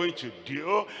they were going to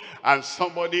do. And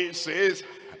somebody says,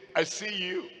 I see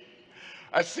you.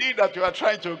 I see that you are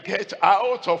trying to get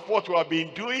out of what we have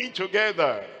been doing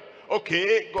together.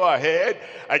 Okay, go ahead.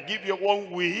 I give you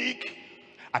 1 week.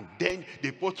 And then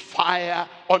they put fire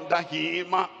under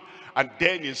him. And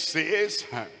then he says,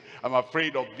 I'm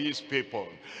afraid of these people.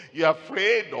 You're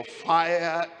afraid of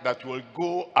fire that will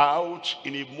go out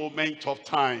in a moment of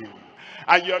time.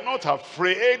 And you're not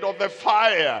afraid of the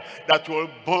fire that will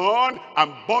burn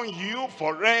and burn you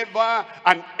forever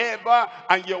and ever,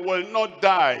 and you will not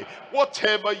die.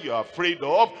 Whatever you're afraid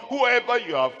of, whoever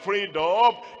you're afraid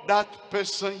of, that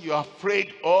person you're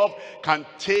afraid of can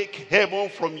take heaven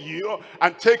from you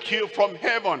and take you from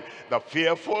heaven. The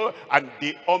fearful and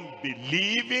the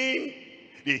unbelieving,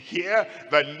 they hear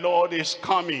the Lord is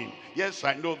coming. Yes,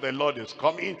 I know the Lord is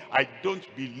coming. I don't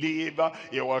believe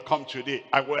he will come today.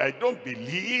 I don't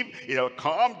believe he'll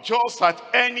come just at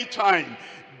any time.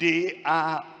 They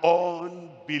are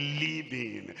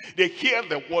unbelieving. They hear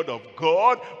the word of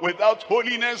God. Without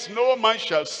holiness, no man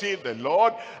shall see the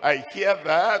Lord. I hear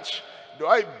that. Do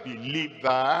I believe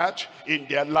that in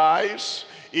their lives?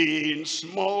 In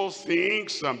small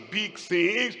things and big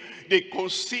things, they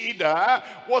consider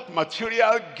what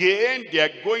material gain they are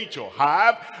going to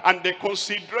have, and the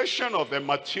consideration of the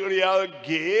material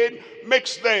gain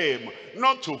makes them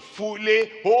not to fully,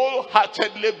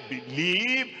 wholeheartedly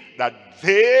believe that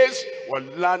this will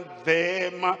land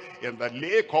them in the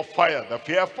lake of fire. The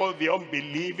fearful, the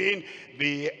unbelieving,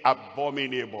 the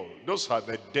abominable. Those are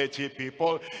the dirty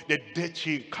people. They're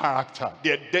dirty in character.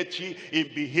 They're dirty in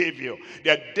behavior.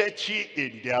 They're dirty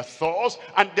in their thoughts,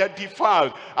 and they're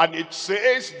defiled. And it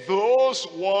says those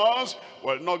ones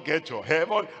will not get to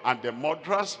heaven. And the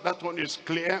murderers, that one is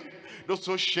clear. Those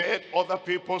who shed other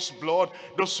people's blood,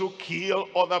 those who kill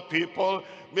other people,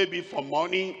 maybe for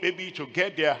money, maybe to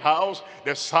get their house,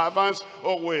 the servants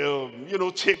will,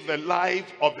 take the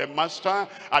life of the master,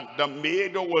 and the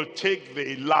maid will take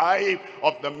the life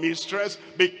of the mistress,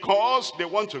 because they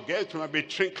want to get, it might be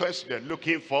trinkets they're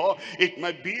looking for, it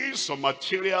might be some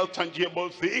material, tangible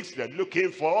things they're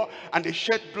looking for, and they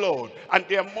shed blood, and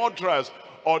they're murderers.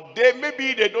 Or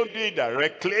maybe they don't do it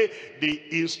directly, they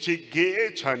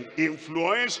instigate and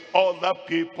influence other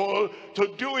people to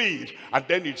do it. And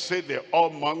then it says the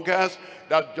whoremongers,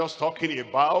 that's just talking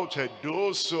about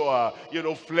those who are,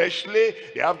 fleshly.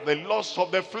 They have the lust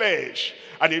of the flesh.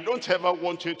 And they don't ever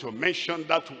want you to mention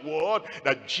that word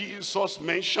that Jesus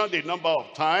mentioned a number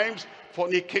of times: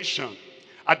 fornication,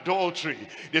 adultery.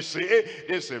 They say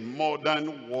there's a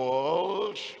modern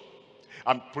world,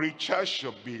 and preachers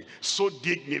should be so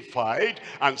dignified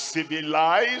and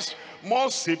civilized,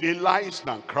 more civilized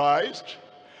than Christ,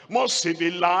 more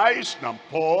civilized than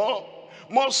Paul,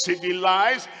 more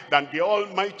civilized than the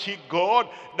Almighty God,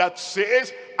 that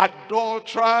says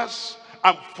adulterers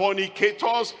and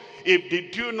fornicators, if they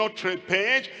do not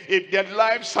repent, if their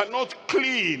lives are not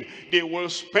clean, they will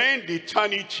spend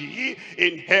eternity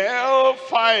in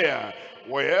hellfire.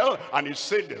 Well, and he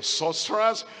said the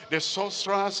sorcerers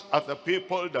are the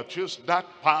people that use dark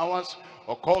powers,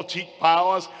 occultic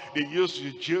powers. They use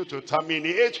you to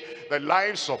terminate the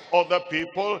lives of other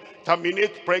people,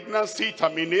 terminate pregnancy,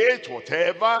 terminate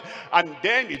whatever. And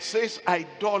then it says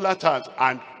idolaters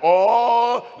and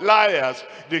all liars,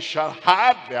 they shall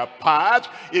have their part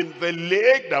in the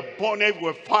lake that burneth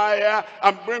with fire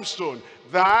and brimstone.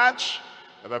 That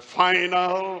the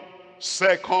final,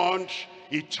 second,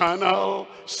 eternal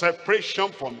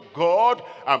separation from God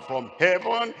and from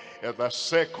heaven is the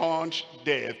second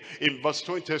death. In verse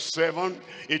 27,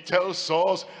 it tells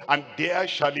us, and there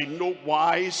shall in no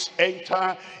wise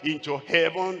enter into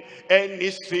heaven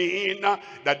anything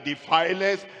that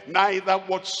defileth, neither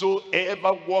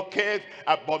whatsoever worketh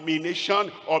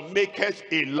abomination or maketh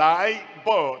a lie,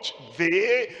 but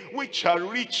they which are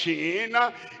written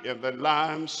in the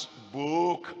Lamb's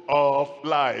book of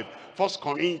life. 1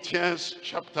 Corinthians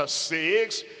chapter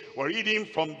 6, we're reading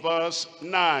from verse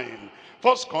 9.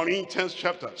 1 Corinthians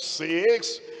chapter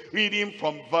 6, reading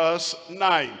from verse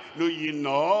 9. Know ye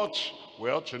not, we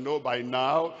ought to know by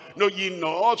now, know ye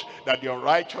not that the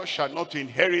unrighteous shall not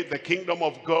inherit the kingdom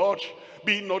of God?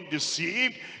 Be not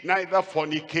deceived, neither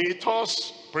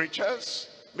fornicators, preachers,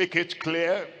 make it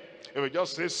clear. If we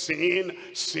just say sin,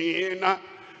 sin,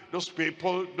 those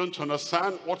people don't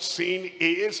understand what sin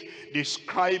is.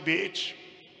 Describe it,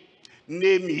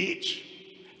 name it,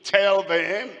 tell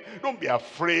them. Don't be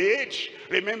afraid.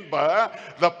 Remember,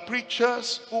 the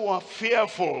preachers who are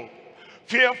fearful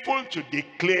to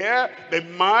declare the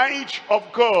might of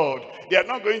God. They are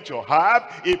not going to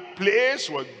have a place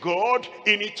with God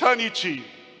in eternity.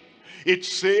 It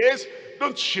says,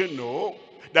 don't you know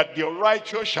that the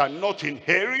righteous shall not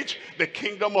inherit the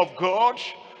kingdom of God?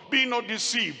 Be not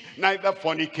deceived, neither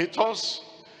fornicators,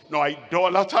 nor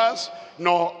idolaters,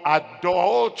 nor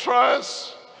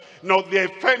adulterers, nor the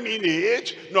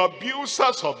effeminate, nor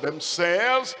abusers of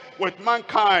themselves with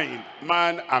mankind,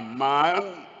 man and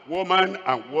man, woman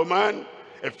and woman,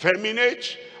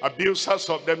 effeminate, abusers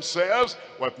of themselves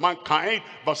with mankind.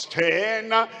 Verse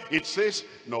 10, it says,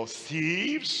 nor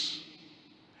thieves,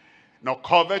 nor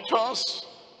covetous,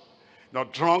 nor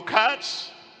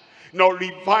drunkards, nor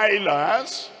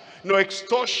revilers, nor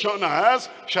extortioners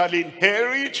shall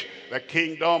inherit the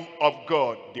kingdom of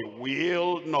God. They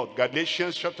will not.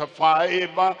 Galatians chapter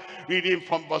 5, reading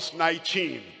from verse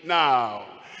 19. Now,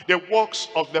 the works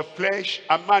of the flesh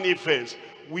are manifest,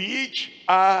 which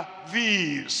are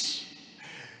these.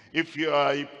 If you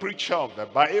are a preacher of the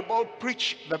Bible,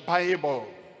 preach the Bible.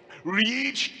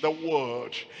 Read the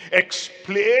word.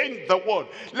 Explain the word.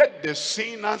 Let the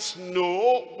sinners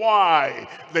know why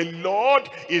the Lord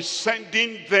is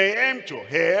sending them to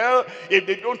hell if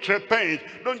they don't repent.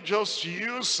 Don't just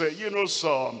use,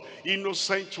 some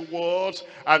innocent words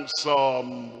and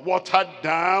some watered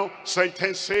down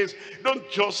sentences. Don't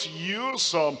just use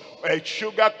some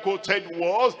sugar-coated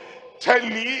words. Tell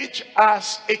it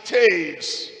as it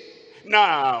is.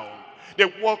 Now,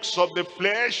 the works of the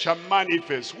flesh are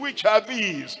manifest, which are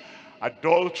these: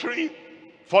 adultery,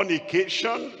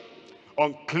 fornication,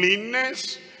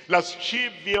 uncleanness,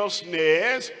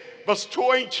 lasciviousness. Verse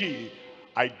 20,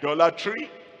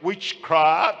 idolatry,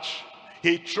 witchcraft,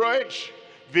 hatred,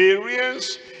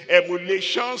 variance,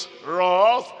 emulations,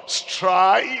 wrath,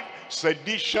 strife,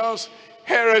 seditions,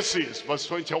 heresies. Verse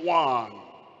 21,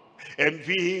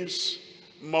 envies,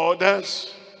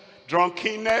 murders,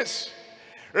 drunkenness,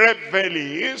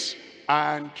 revelings,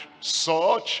 and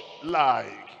such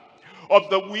like, of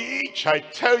the which I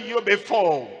tell you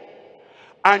before,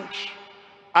 and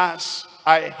as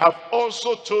I have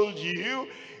also told you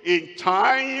in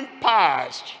time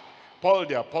past. Paul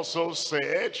the apostle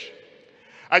said,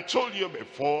 I told you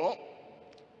before,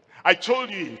 I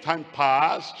told you in time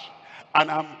past, and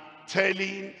I'm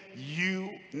telling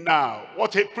you now.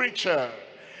 What a preacher,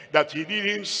 that he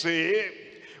didn't say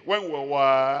when we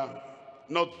were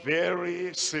not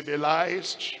very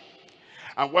civilized,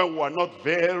 and when we were not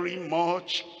very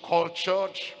much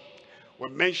cultured, we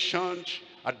mentioned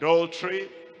adultery,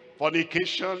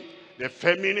 fornication, the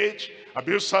effeminate,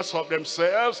 abusers of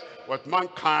themselves with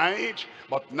mankind.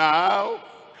 But now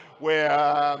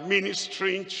we're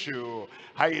ministering to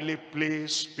highly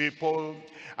placed people,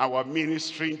 and we're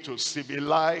ministering to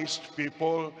civilized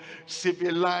people.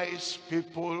 Civilized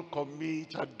people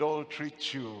commit adultery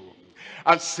too.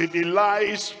 And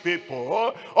civilized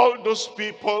people, all those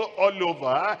people all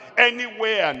over,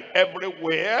 anywhere and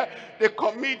everywhere, they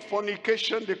commit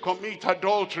fornication, they commit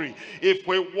adultery. If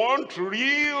we want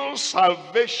real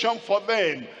salvation for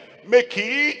them, make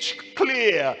it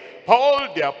clear.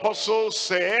 Paul the apostle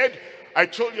said, I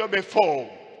told you before,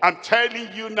 I'm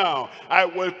telling you now, I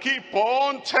will keep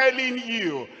on telling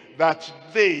you that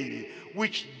they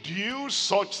which do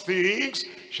such things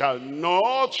shall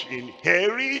not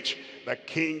inherit the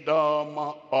kingdom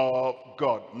of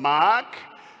God. Mark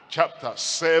chapter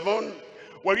 7,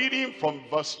 we're reading from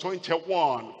verse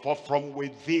 21. For from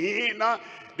within,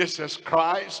 this is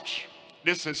Christ,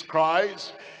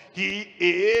 he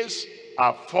is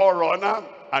a forerunner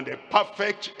and a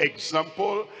perfect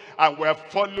example, and we're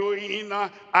following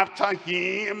after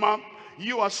him.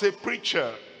 You as a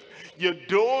preacher, you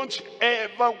don't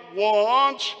ever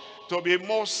want to be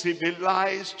more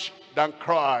civilized than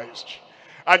Christ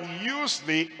and use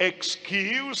the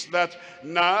excuse that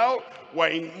now we're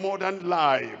in modern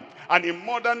life. And in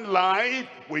modern life,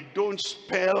 we don't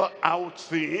spell out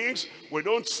things. We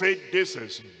don't say this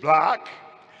is black,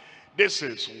 this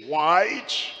is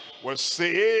white. We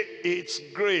say it's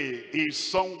gray, it's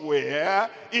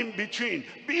somewhere in between.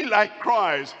 Be like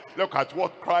Christ. Look at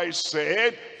what Christ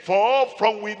said. For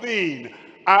from within,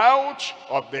 out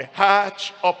of the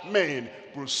heart of men,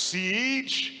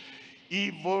 proceed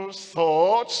evil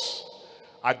thoughts,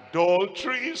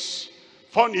 adulteries,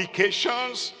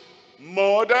 fornications,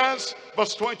 murders.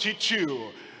 Verse 22,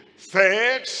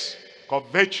 thefts,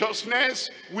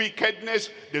 covetousness, wickedness,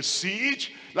 deceit,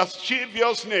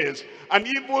 lasciviousness, an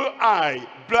evil eye,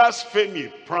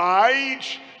 blasphemy, pride,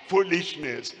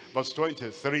 foolishness. Verse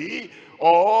 23,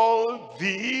 all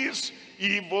these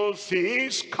evil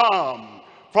things come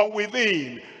from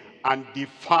within and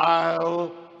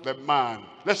defile the man.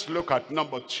 Let's look at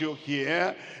number 2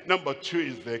 here. Number 2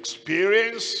 is the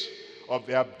experience of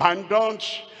the abandoned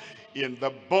in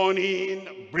the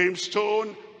burning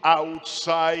brimstone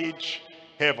outside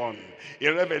heaven.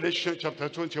 In Revelation chapter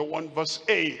 21 verse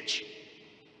 8,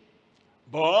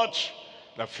 but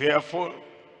the fearful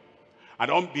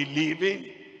and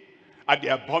unbelieving and the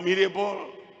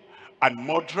abominable and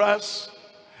murderers,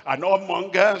 and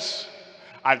whoremongers,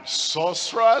 and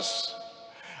sorcerers,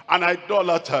 and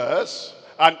idolaters,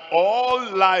 and all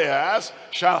liars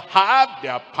shall have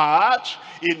their part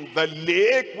in the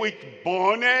lake which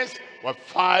burneth with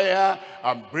fire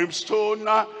and brimstone,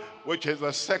 which is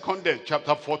the second day,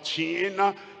 chapter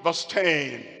 14, verse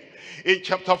 10. In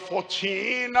chapter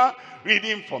 14,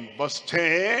 reading from verse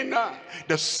 10,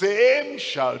 the same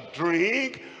shall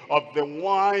drink of the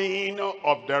wine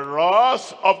of the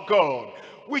wrath of God,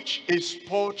 which is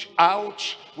poured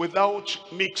out without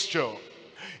mixture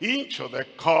into the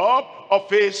cup of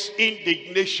his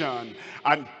indignation,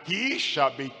 and he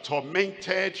shall be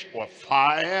tormented with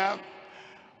fire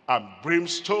and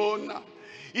brimstone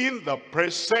in the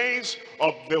presence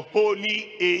of the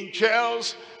holy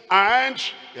angels and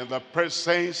in the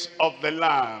presence of the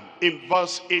Lamb. In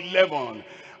verse 11,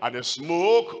 and the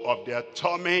smoke of their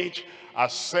torment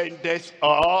ascendeth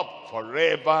up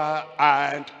forever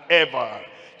and ever.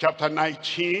 Chapter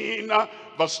 19,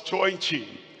 verse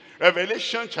 20.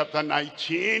 Revelation chapter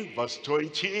 19, verse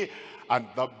 20. And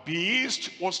the beast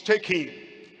was taken,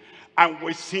 and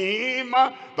with him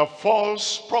the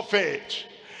false prophet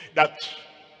that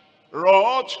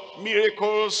wrought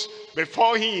miracles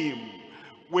before him,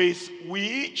 with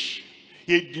which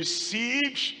he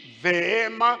deceived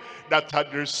them that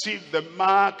had received the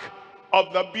mark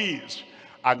of the beast,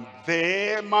 and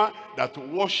them that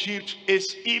worshipped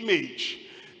his image.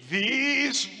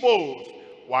 These both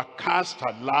were cast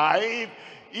alive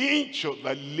into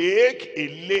the lake,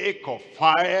 a lake of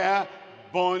fire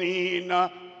burning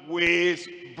with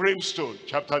brimstone.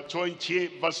 Chapter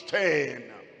 20, verse 10.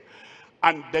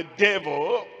 And the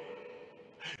devil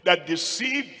that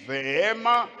deceived them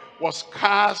was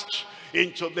cast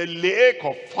into the lake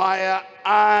of fire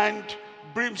and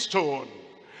brimstone,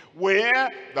 where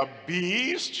the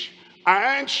beast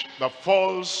and the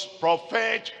false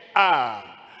prophet are,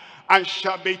 and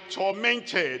shall be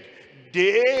tormented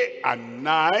day and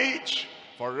night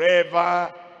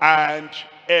forever and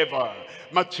ever.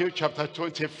 Matthew chapter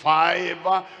 25,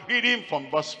 reading from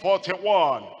verse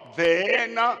 41.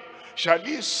 Then shall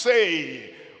he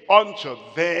say unto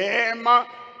them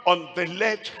on the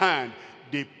left hand,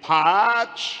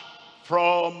 depart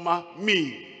from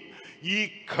me,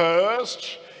 ye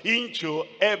cursed, into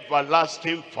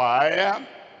everlasting fire,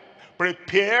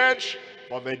 prepared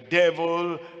for the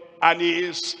devil and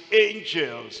his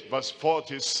angels. Verse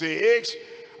 46,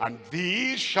 and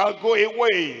these shall go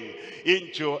away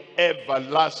into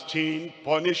everlasting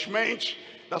punishment.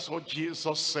 That's what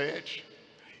Jesus said.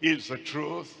 Is the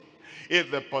truth, is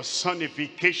the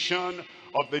personification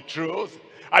of the truth,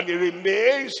 and it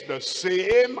remains the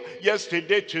same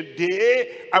yesterday,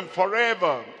 today, and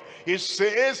forever. He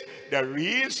says there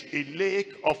is a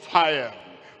lake of fire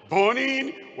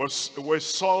burning with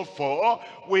sulfur,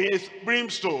 with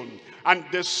brimstone, and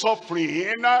the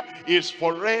suffering is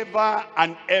forever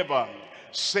and ever.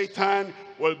 Satan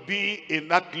will be in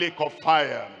that lake of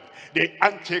fire. The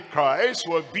Antichrist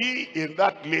will be in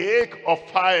that lake of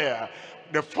fire.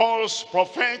 The false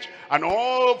prophet and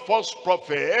all false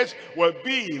prophets will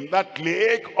be in that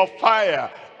lake of fire.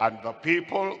 And the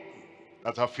people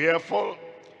that are fearful,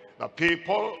 the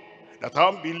people that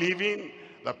are unbelieving,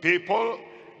 the people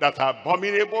that are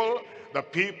abominable, the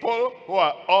people who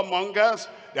are whoremongers,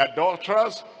 the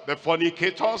adulterers, the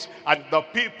fornicators, and the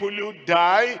people who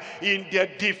die in their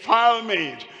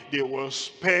defilement, they will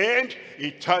spend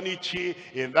eternity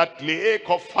in that lake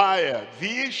of fire.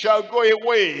 These shall go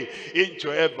away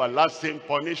into everlasting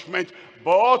punishment,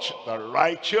 but the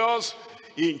righteous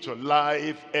into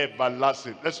life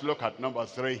everlasting. Let's look at number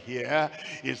 3 here.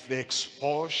 Is the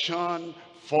expulsion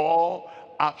for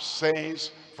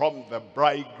absence from the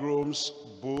bridegroom's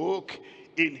book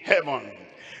in heaven.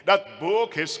 That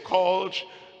book is called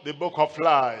the book of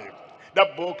life.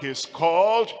 That book is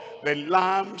called the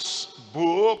Lamb's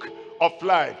book of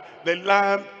life. The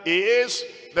Lamb is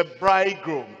the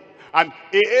bridegroom. And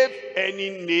if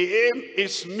any name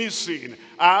is missing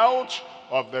out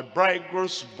of the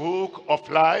bridegroom's book of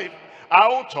life,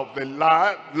 out of the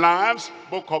Lamb's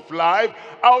book of life,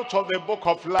 out of the book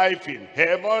of life in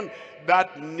heaven,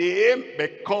 that name,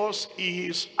 because he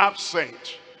is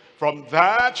absent from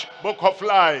that book of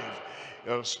life,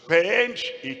 he'll spend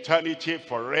eternity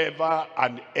forever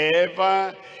and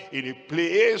ever in a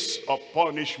place of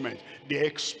punishment. The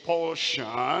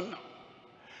expulsion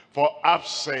for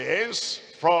absence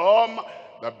from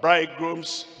the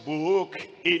bridegroom's book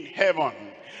in heaven.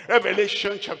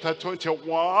 Revelation chapter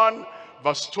 21,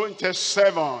 verse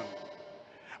 27.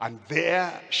 And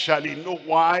there shall in no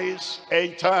wise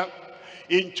enter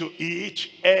into it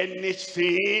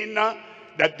anything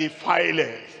that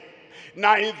defileth,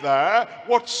 neither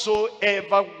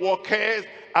whatsoever worketh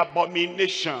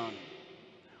abomination.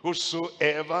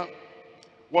 Whosoever,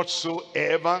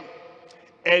 whatsoever,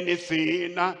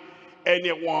 anything,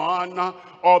 anyone,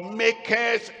 or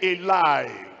maketh a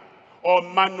lie, or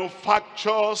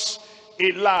manufactures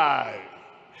a lie.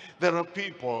 There are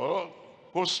people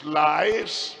whose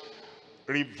lives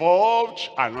revolved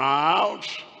around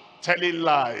telling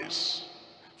lies.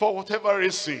 For whatever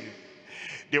reason,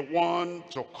 they want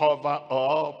to cover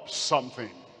up something.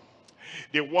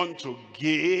 They want to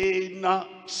gain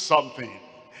something.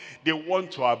 They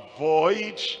want to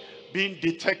avoid being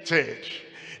detected.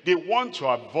 They want to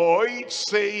avoid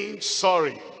saying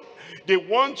sorry. They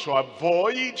want to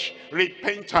avoid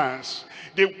repentance.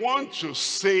 They want to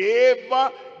save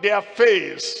their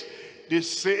face. They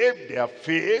save their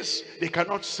face, they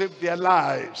cannot save their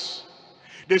lives.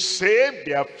 They save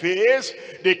their face,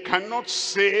 they cannot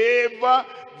save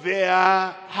their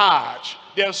heart,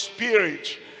 their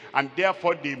spirit. And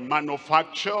therefore they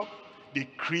manufacture, they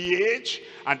create,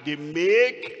 and they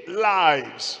make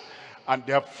lies. And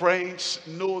their friends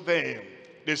know them.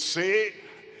 They say,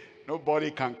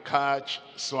 nobody can catch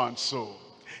so-and-so.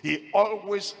 He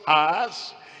always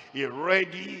has a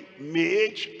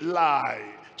ready-made lie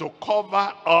to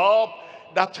cover up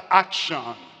that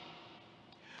action.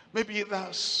 Maybe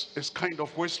that's his kind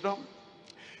of wisdom.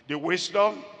 The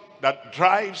wisdom that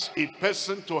drives a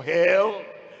person to hell.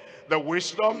 The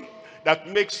wisdom that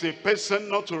makes a person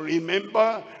not to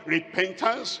remember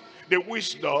repentance. The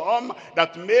wisdom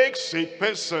that makes a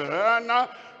person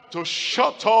to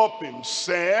shut up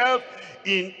himself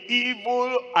in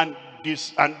evil and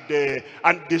deception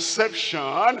and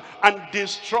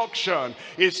destruction.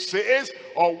 It says,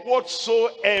 or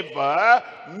whatsoever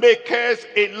maketh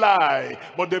a lie.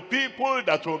 But the people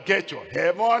that will get to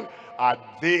heaven are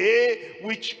they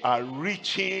which are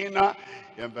written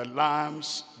in the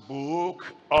Lamb's book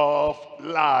of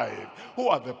life. Who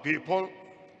are the people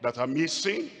that are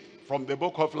missing from the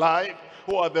book of life?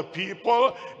 Who are the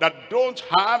people that don't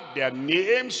have their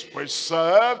names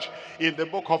preserved in the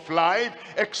book of life?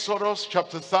 Exodus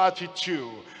chapter 32.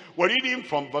 We're reading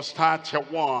from verse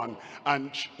 31.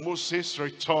 And Moses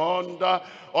returned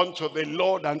unto the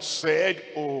Lord and said,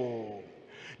 oh,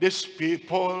 these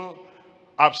people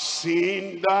have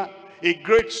sinned a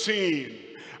great sin,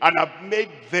 and have made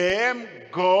them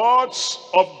gods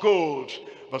of gold.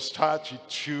 Verse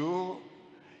 32.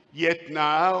 Yet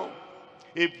now,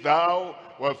 if thou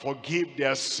wilt forgive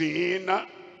their sin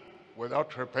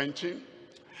without repenting,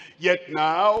 yet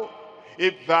now,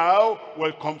 if thou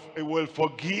wilt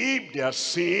forgive their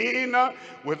sin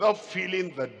without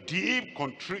feeling the deep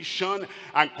contrition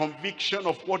and conviction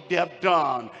of what they have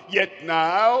done, yet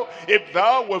now, if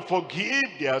thou wilt forgive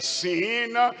their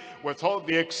sin with all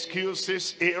the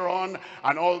excuses Aaron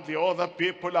and all the other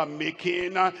people are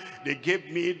making, they gave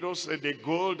me the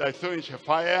gold I threw into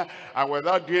fire, and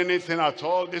without doing anything at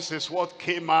all, this is what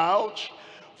came out.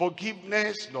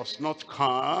 Forgiveness does not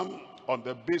come on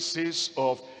the basis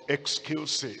of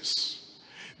excuses.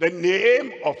 The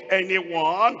name of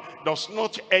anyone does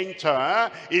not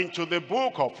enter into the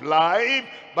book of life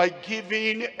by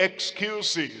giving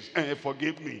excuses.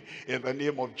 Forgive me in the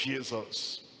name of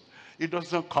Jesus. It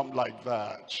doesn't come like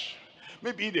that.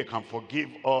 Maybe they can forgive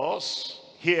us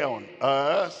here on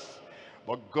earth,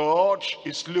 but God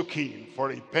is looking for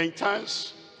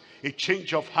repentance, a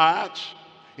change of heart,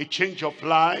 a change of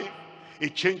life, a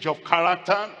change of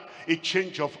character, a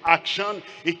change of action,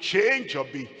 a change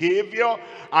of behavior,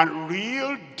 and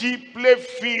real deeply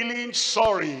feeling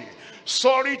sorry.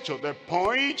 Sorry to the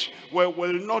point where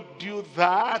we'll not do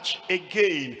that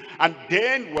again. And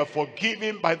then we're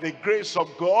forgiven by the grace of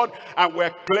God, and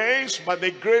we're cleansed by the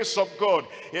grace of God.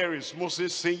 Here is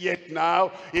Moses saying, yet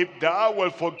now, if thou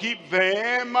wilt forgive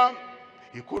them.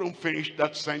 He couldn't finish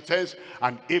that sentence.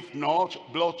 And if not,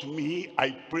 blot me, I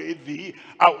pray thee,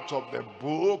 out of the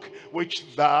book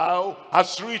which thou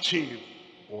hast written.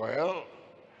 Well,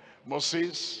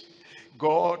 Moses,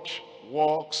 God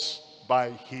walks by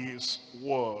his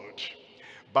word,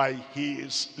 by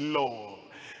his law.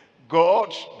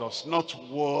 God does not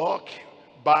walk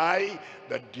by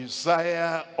the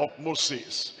desire of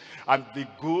Moses and the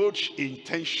good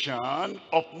intention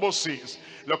of Moses.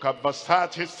 Look at verse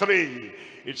 33.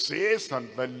 It says, and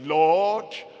the Lord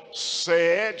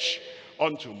said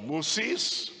unto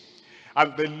Moses,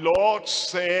 and the Lord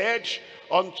said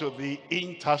unto the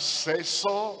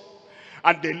intercessor,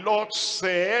 and the Lord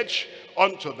said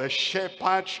unto the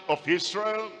shepherd of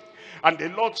Israel, and the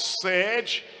Lord said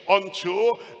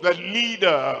unto the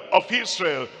leader of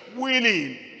Israel,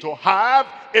 willing to have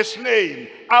his name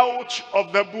out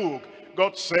of the book.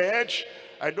 God said,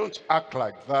 I don't act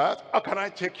like that. How can I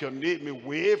take your name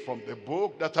away from the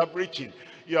book that I've written?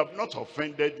 You have not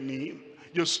offended me.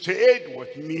 You stayed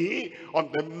with me on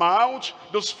the mount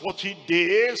those 40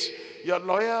 days. You're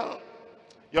loyal.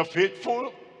 You're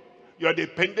faithful. You're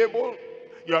dependable.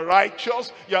 You're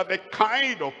righteous. You're the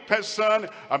kind of person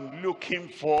I'm looking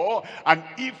for. And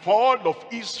if all of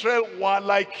Israel were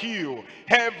like you,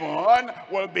 heaven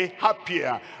will be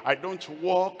happier. I don't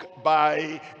walk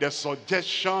by the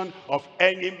suggestion of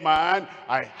any man.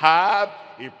 I have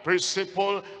a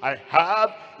principle. I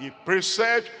have a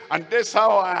precept. And that's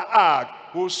how I act.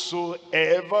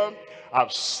 Whosoever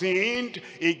have sinned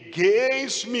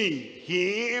against me,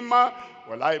 him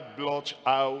will I blot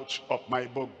out of my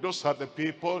book. Those are the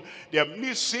people. They are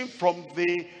missing from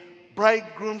the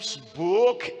bridegroom's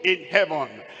book in heaven.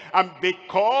 And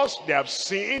because they have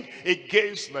sinned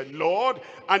against the Lord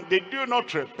and they do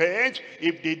not repent,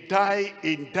 if they die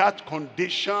in that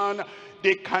condition,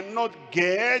 they cannot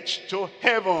get to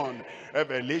heaven.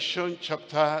 Revelation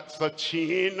chapter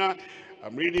 13,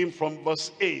 I'm reading from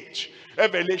verse 8.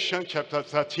 Revelation chapter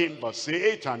 13 verse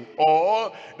 8, and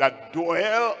all that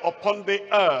dwell upon the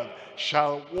earth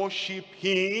shall worship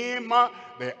him,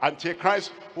 the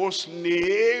Antichrist, whose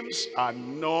names are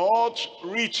not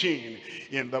written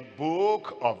in the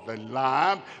book of the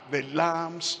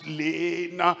Lamb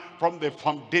slain from the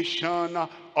foundation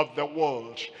of the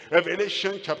world.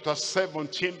 Revelation chapter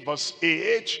 17 verse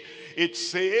 8, it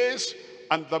says,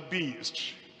 and the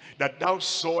beast that thou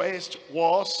sawest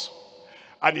was,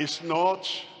 and is not,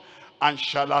 and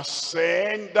shall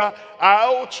ascend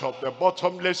out of the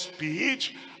bottomless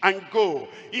pit, and go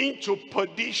into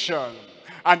perdition.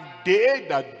 And they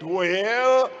that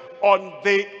dwell on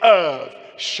the earth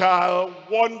shall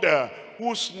wonder,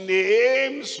 whose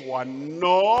names were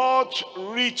not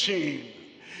written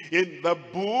in the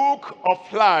book of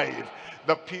life.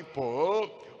 The people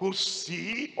who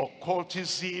see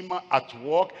occultism at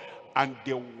work, and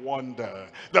they wonder.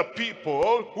 The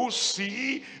people who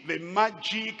see the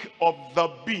magic of the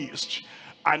beast,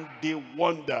 and they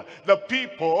wonder. The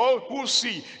people who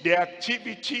see the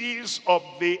activities of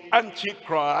the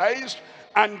Antichrist,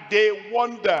 and they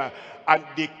wonder. And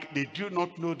they do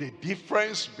not know the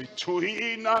difference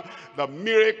between the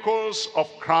miracles of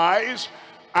Christ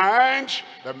and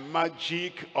the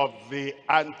magic of the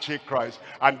Antichrist.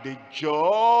 And they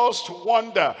just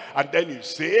wonder. And then it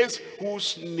says,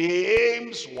 whose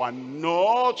names were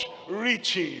not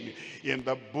written in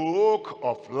the book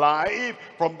of life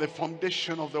from the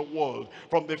foundation of the world.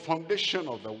 From the foundation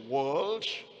of the world,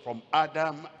 from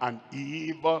Adam and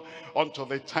Eve unto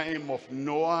the time of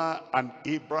Noah and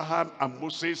Abraham and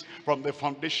Moses, from the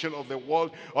foundation of the world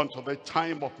unto the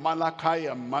time of Malachi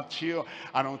and Matthew,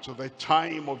 and unto the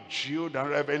time of Jude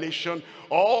and Revelation,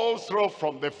 all through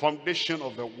from the foundation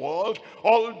of the world,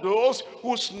 all those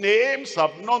whose names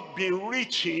have not been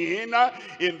written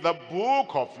in the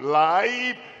book of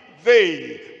life,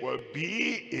 they will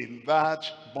be in that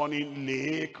burning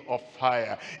lake of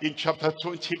fire. In chapter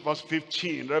 20 verse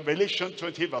 15, Revelation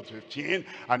 20 verse 15,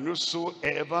 and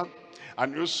whosoever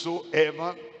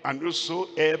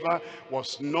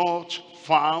was not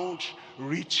found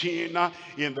written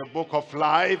in the book of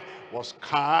life was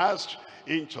cast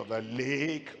into the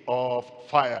lake of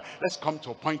fire. Let's come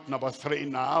to point number 3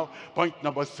 now. Point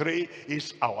number 3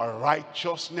 is our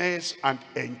righteousness and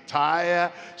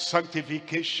entire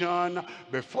sanctification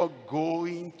before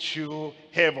going to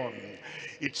heaven.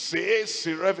 It says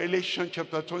in Revelation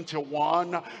chapter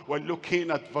 21, we're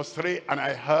looking at verse 3, and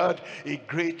I heard a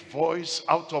great voice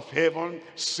out of heaven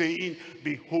saying,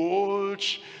 behold,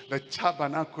 the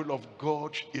tabernacle of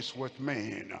God is with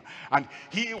men, and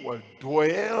he will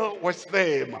dwell with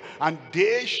them, and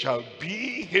they shall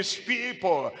be his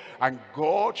people, and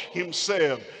God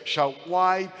himself shall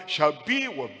be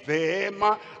with them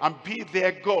and be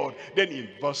their God. Then in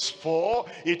verse 4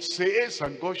 it says,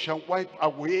 and God shall wipe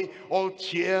away all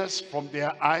tears from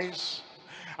their eyes,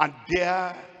 and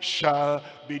there shall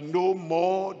be no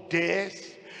more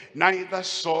death, neither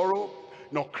sorrow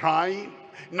nor crying,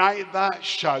 neither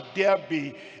shall there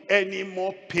be any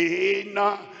more pain,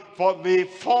 for the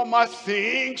former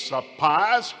things are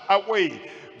passed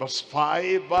away. Verse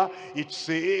 5, it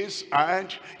says,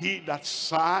 and he that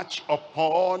sat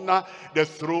upon the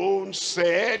throne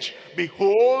said,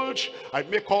 behold, I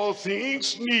make all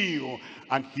things new.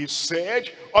 And he said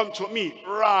unto me,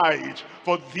 write,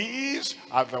 for these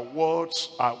are the words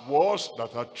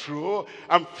that are true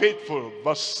and faithful.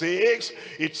 Verse 6,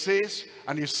 it says,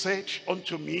 and he said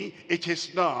unto me, it is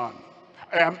done.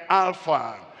 I am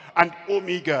Alpha and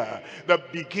Omega, the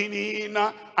beginning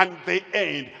and the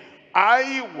end.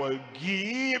 I will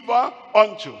give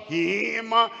unto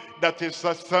him that is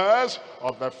the thirst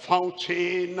of the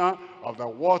fountain of the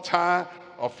water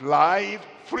of life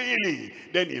freely.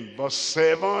 Then in verse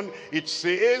 7 it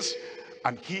says,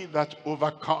 and he that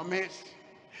overcometh,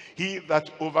 he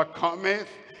that overcometh,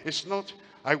 it's not,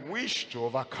 I wish to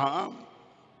overcome.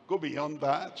 Go beyond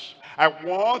that. I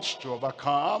want to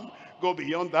overcome. Go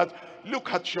beyond that.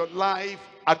 Look at your life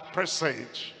at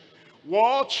present.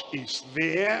 What is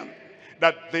there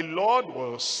that the Lord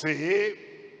will say,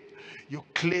 you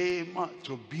claim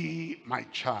to be my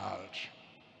child,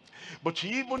 but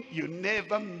you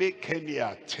never make any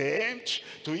attempt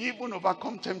to even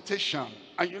overcome temptation?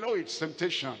 And you know it's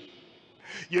temptation.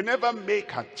 You never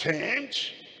make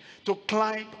attempt to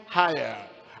climb higher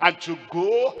and to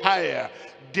go higher.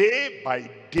 Day by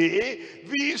day,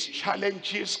 these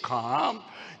challenges come.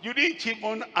 You didn't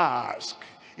even ask,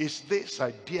 is this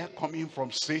idea coming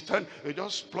from Satan? You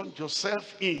just plunge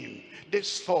yourself in.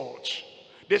 This thought,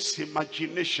 this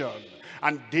imagination,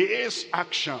 and this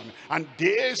action, and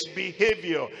this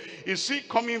behavior, is it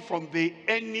coming from the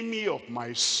enemy of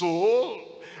my soul?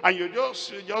 And you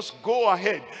just go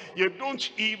ahead. You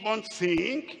don't even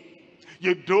think.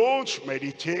 You don't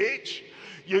meditate.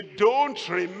 You don't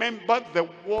remember the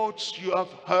words you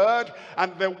have heard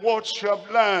and the words you have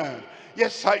learned.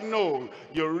 Yes, I know.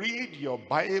 You read your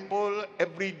Bible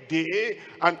every day,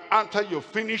 and after you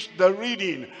finish the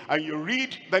reading and you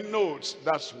read the notes,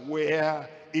 that's where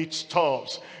it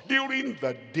stops. During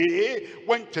the day,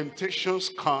 when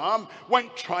temptations come, when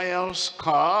trials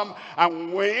come,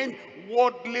 and when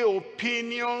worldly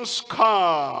opinions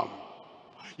come,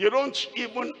 you don't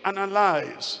even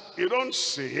analyze. You don't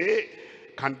say,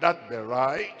 can that be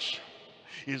right?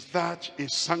 Is that a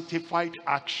sanctified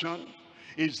action?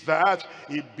 Is that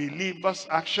a believer's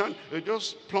action? You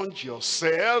just plunge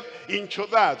yourself into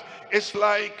that. It's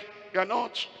like you're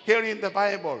not hearing the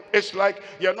Bible. It's like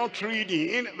you're not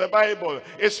reading the Bible.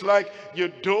 It's like you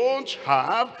don't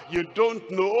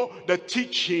know the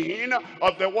teaching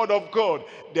of the Word of God.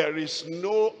 There is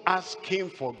no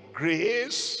asking for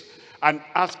grace and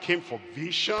asking for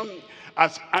vision,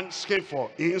 as asking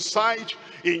for insight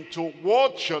into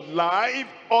what your life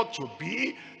ought to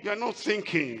be. You're not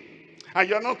thinking, and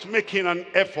you're not making an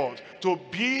effort to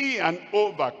be an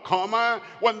overcomer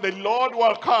when the Lord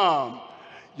will come.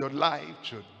 Your life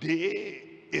today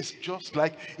is just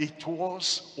like it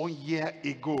was 1 year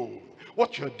ago.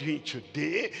 What you're doing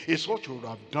today is what you would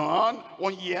have done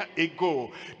 1 year ago.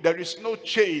 There is no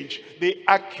change. The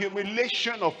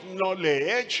accumulation of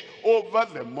knowledge over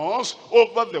the months,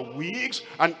 over the weeks,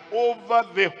 and over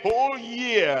the whole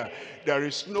year, there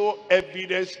is no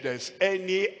evidence there's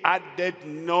any added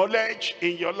knowledge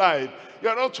in your life.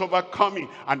 You're not overcoming.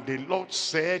 And the Lord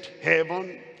said,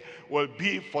 heaven will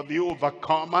be for the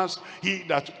overcomers. He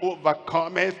that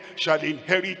overcometh shall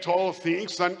inherit all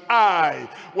things, and I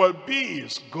will be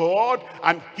his God,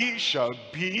 and he shall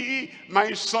be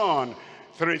my son.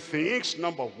 3 things.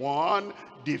 Number 1,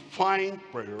 define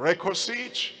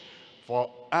prerequisite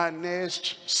for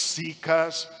earnest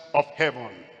seekers of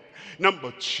heaven.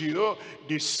 Number 2,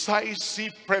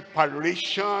 decisive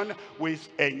preparation with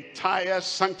entire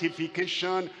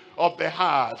sanctification of the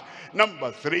heart.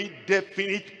 Number 3,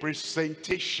 definite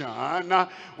presentation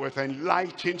with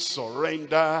enlightened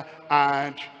surrender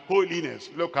and holiness.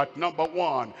 Look at number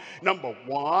 1. Number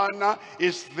 1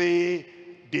 is the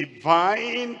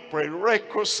divine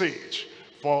prerequisite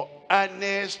for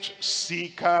earnest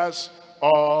seekers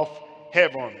of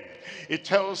heaven. It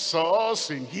tells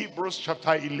us in Hebrews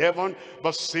chapter 11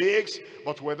 verse 6,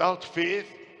 but without faith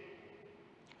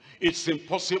it's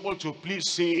impossible to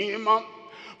please him.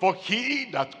 For he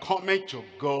that cometh to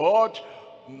God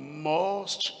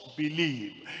must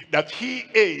believe that he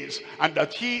is, and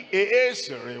that he is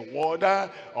a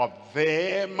rewarder of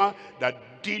them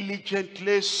that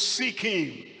diligently seek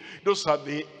him. Those are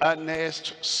the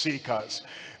earnest seekers.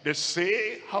 They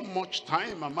say, how much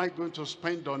time am I going to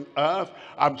spend on earth?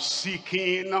 I'm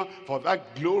seeking for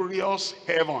that glorious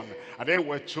heaven. And then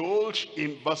we're told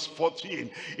in verse 14,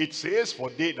 it says,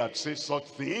 for they that say such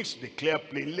things declare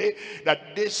plainly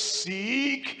that they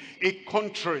seek a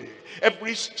country.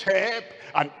 Every step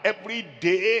and every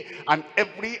day and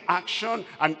every action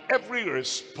and every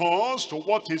response to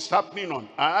what is happening on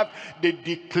earth, they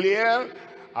declare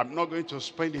I'm not going to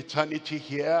spend eternity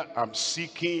here. I'm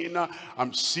seeking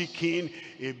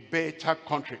a better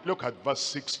country. Look at verse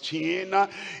 16.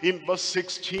 In verse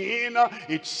 16,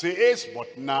 it says,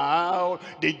 but now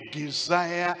they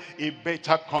desire a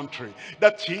better country,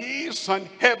 that is an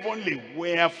heavenly.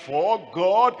 Wherefore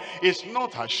God is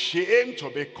not ashamed to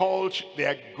be called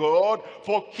their God,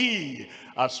 for he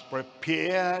has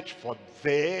prepared for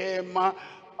them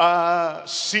a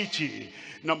city.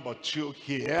 Number two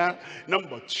here,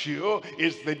 number two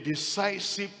is the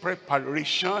decisive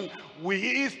preparation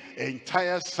with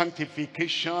entire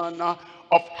sanctification of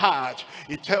heart.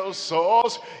 It tells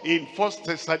us in 1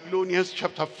 Thessalonians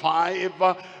chapter 5,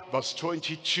 verse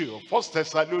 22. 1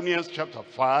 Thessalonians chapter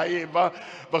 5,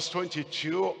 verse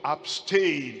 22,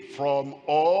 abstain from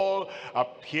all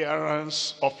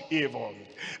appearance of evil.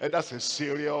 And that's a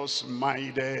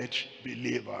serious-minded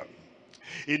believer.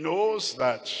 He knows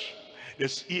that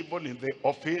there's evil in the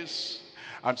office,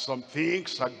 and some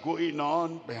things are going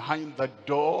on behind the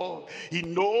door. He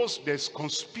knows there's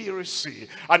conspiracy,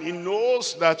 and he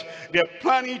knows that they're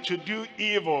planning to do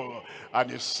evil. And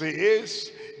he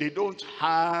says, they don't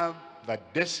have the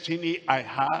destiny I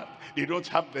have. They don't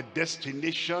have the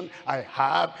destination I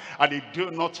have, and they do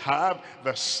not have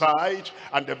the sight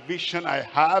and the vision I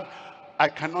have. I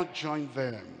cannot join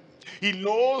them. He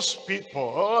knows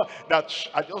people that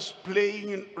are just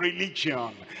playing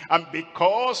religion, and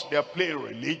because they're playing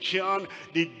religion,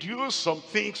 they do some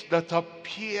things that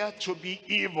appear to be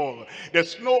evil.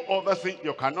 There's no other thing.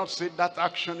 You cannot say that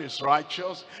action is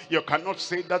righteous. You cannot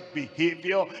say that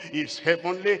behavior is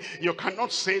heavenly. You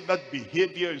cannot say that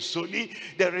behavior is holy.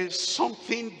 There is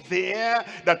something there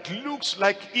that looks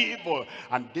like evil,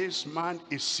 and this man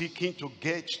is seeking to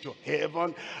get to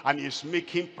heaven, and is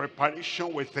making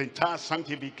preparation with entire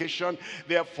sanctification.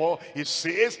 Therefore, he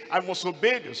says, I must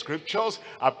obey the scriptures.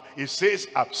 He says,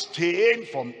 abstain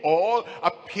from all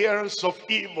appearance of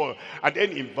evil. And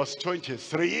then in verse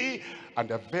 23, and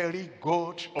the very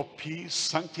God of peace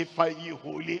sanctify you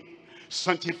wholly,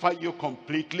 sanctify you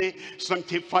completely,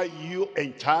 sanctify you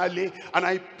entirely. And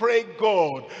I pray,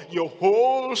 God, your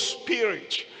whole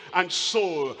spirit and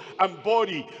soul and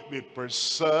body be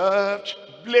preserved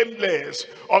blameless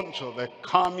unto the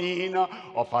coming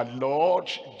of our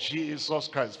Lord Jesus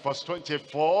Christ. Verse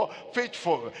 24,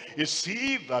 faithful is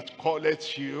he that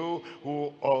calleth you,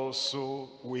 who also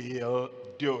will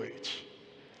do it.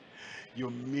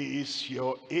 You miss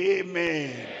your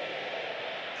amen.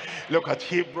 Look at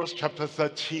Hebrews chapter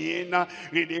 13,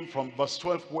 reading from verse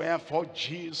 12. Wherefore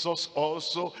Jesus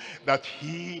also, that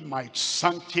he might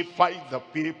sanctify the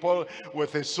people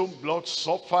with his own blood,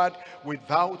 suffered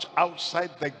without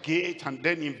outside the gate. And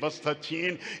then in verse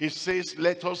 13, it says,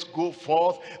 let us go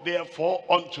forth therefore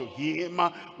unto him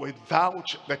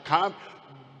without the camp,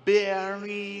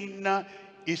 bearing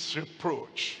his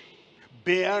reproach.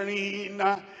 Bearing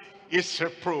his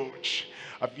reproach.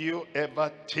 Have you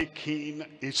ever taken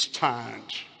a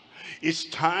stand? A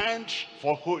stand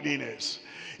for holiness.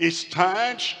 A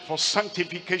stand for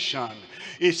sanctification.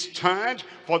 A stand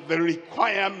for the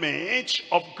requirement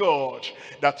of God,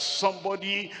 that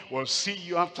somebody will see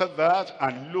you after that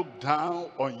and look down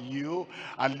on you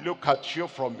and look at you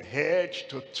from head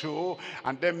to toe,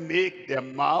 and then make their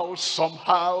mouth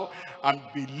somehow and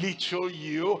belittle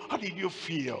you. How did you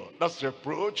feel? That's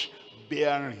reproach.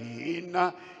 Bearing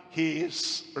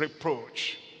his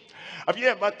reproach. Have you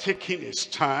ever taken a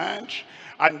stand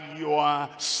and you are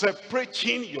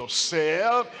separating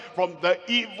yourself from the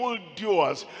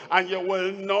evildoers, and you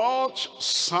will not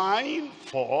sign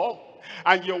for,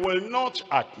 and you will not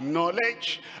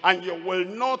acknowledge, and you will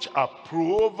not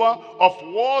approve of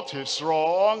what is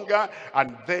wrong,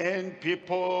 and then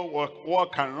people will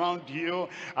walk around you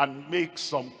and make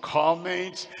some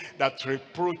comments that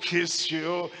reproaches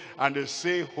you, and they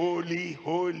say, holy,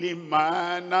 holy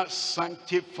man,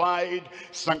 sanctified,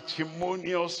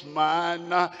 sanctimonious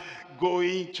man,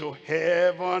 going to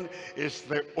heaven, is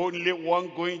the only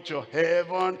one going to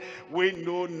heaven. We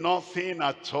know nothing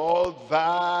at all.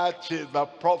 That is the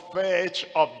prophet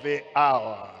of the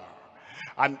hour.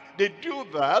 And they do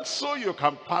that so you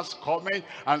can pass comment,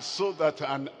 and so that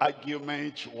an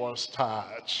argument will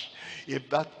start. If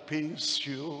that pains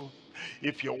you,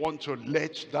 if you want to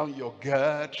let down your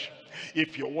guard,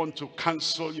 if you want to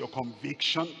cancel your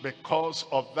conviction because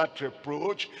of that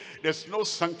reproach, there's no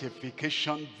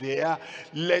sanctification there.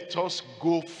 Let us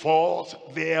go forth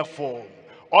therefore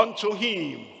unto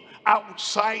him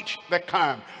outside the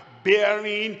camp,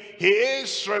 bearing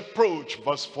his reproach.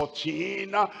 Verse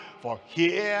 14, for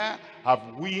here have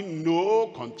we no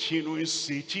continuing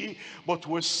city, but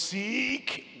we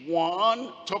seek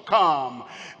one to come.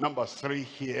 Number 3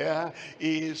 here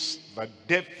is the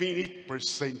definite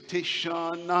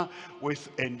presentation with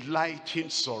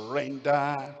enlightened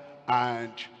surrender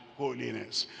and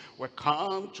holiness. We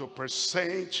come to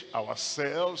present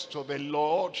ourselves to the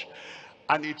Lord,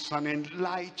 and it's an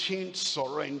enlightened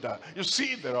surrender. You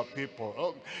see, there are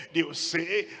people, they will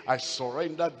say, I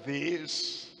surrender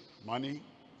this money.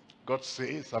 God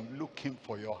says, I'm looking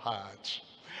for your heart.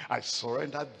 I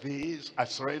surrender this, I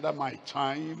surrender my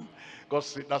time. God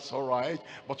said, that's all right.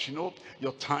 But you know,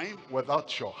 your time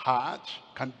without your heart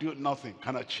can do nothing,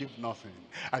 can achieve nothing.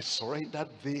 I surrender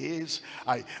this,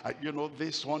 you know,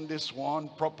 this one,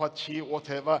 property,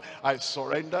 whatever. I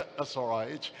surrender, that's all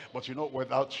right. But you know,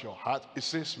 without your heart, it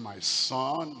says, my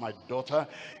son, my daughter,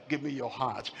 give me your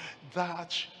heart.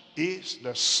 That is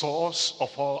the source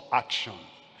of all action.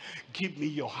 Give me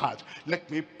your heart. Let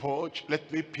me purge, let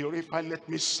me purify, let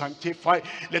me sanctify,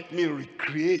 let me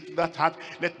recreate that heart.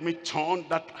 Let me turn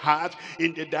that heart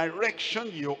in the direction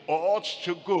you ought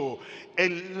to go.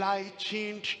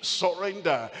 Enlightened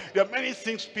surrender. There are many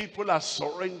things people are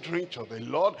surrendering to the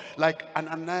Lord, like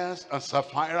Ananias and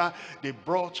Sapphira. They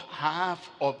brought half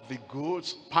of the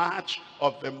goods, part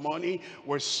of the money.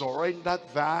 We surrendered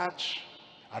that.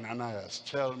 Ananias,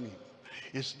 tell me,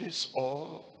 is this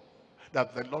all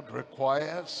that the Lord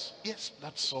requires? Yes,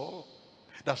 that's all.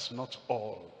 That's not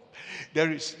all.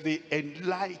 There is the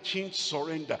enlightened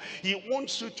surrender. He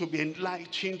wants you to be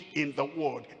enlightened in the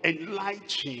word,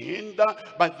 enlightened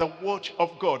by the word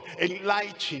of God,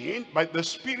 enlightened by the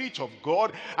Spirit of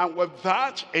God. And with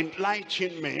that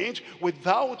enlightenment,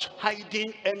 without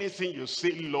hiding anything, you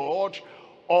say, Lord,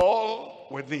 all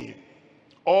within,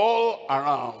 all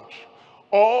around,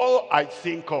 all I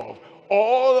think of,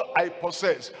 all I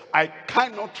possess, I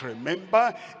cannot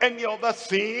remember any other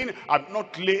thing. I'm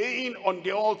not laying on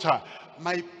the altar.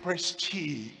 My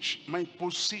prestige, my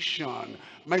position,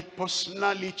 my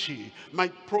personality, my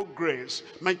progress,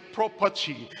 my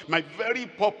property, my very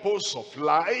purpose of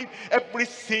life,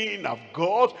 everything I've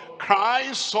got,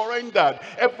 Christ surrendered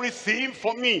everything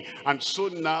for me. And so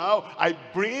now I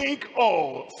bring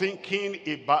all, thinking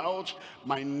about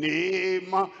my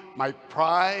name, my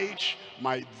pride,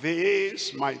 my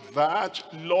this, my that.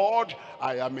 Lord,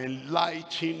 I am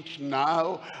enlightened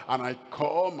now, and I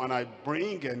come and I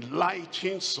bring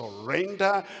enlightened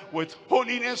surrender with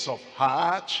holiness of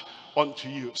heart unto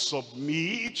you.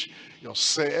 Submit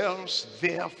yourselves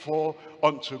therefore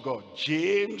unto God.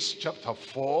 James chapter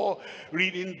 4,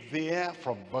 reading there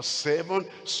from verse 7,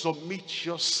 submit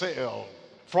yourself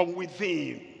from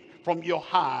within, from your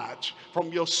heart,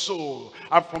 from your soul,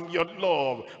 and from your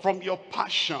love, from your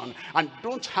passion, and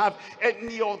don't have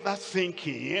any other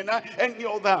thinking, any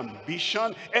other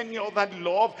ambition, any other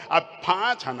love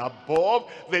apart and above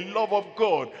the love of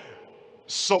God.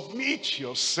 Submit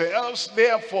yourselves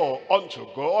therefore unto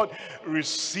God.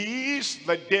 Resist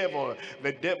the devil.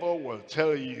 The devil will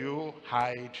tell you,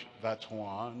 hide that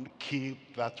one,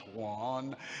 keep that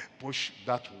one, push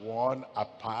that one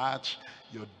apart.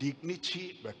 Your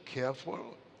dignity, be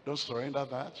careful. Don't surrender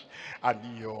that.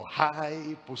 And your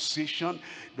high position,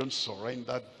 don't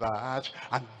surrender that.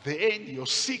 And then your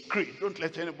secret, don't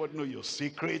let anybody know your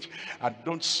secret. And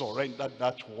don't surrender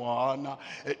that one.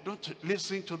 Don't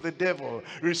listen to the devil.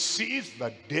 Resist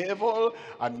the devil,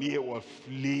 and he will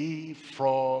flee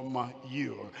from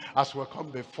you. As we come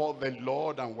before the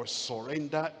Lord and we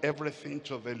surrender everything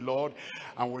to the Lord,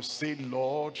 and we say,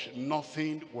 Lord,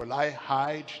 nothing will I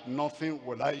hide, nothing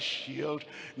will I shield,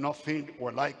 nothing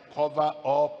will I cover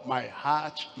up. My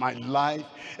heart, my life,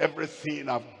 everything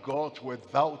I've got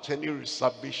without any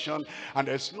reservation, and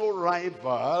there's no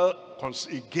rival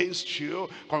against you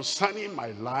concerning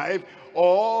my life.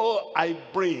 All I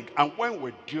bring. And when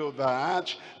we do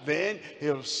that, then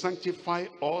he'll sanctify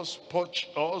us, purge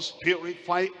us,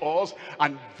 purify us,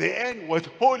 and then with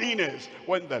holiness,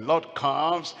 when the Lord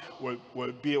comes,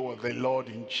 we'll be with the Lord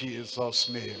in Jesus'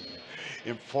 name.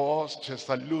 In 1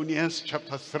 Thessalonians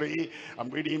chapter 3,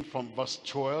 I'm reading from verse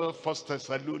 12. 1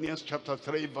 Thessalonians chapter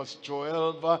 3 verse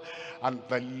 12. And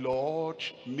the Lord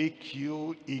make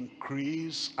you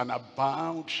increase and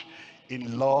abound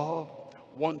in love,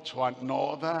 one to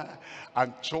another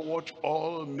and toward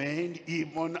all men,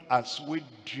 even as we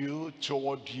do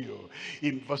toward you.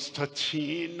 In verse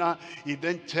 13, he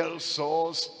then tells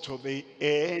us to the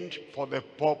end, for the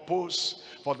purpose,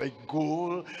 for the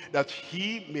goal, that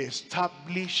he may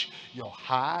establish your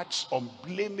hearts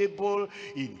unblameable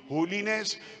in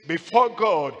holiness before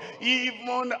God,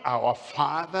 even our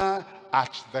Father,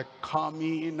 at the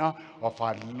coming of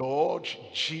our Lord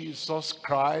Jesus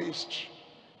Christ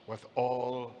with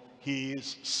all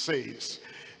his saints.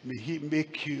 May he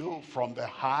make you from the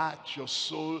heart, your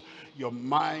soul, your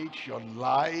mind, your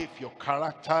life, your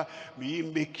character. May he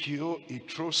make you a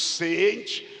true saint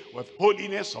with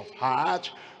holiness of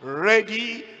heart,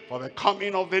 ready for the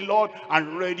coming of the Lord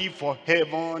and ready for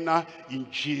heaven in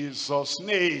Jesus'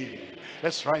 name.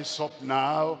 Let's rise up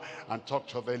now and talk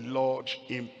to the Lord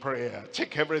in prayer.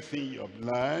 Take everything you have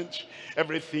learned,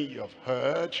 everything you have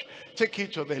heard, take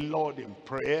it to the Lord in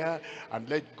prayer and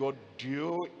let God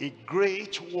do a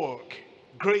great work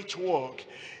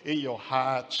in your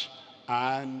heart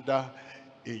and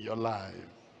in your life.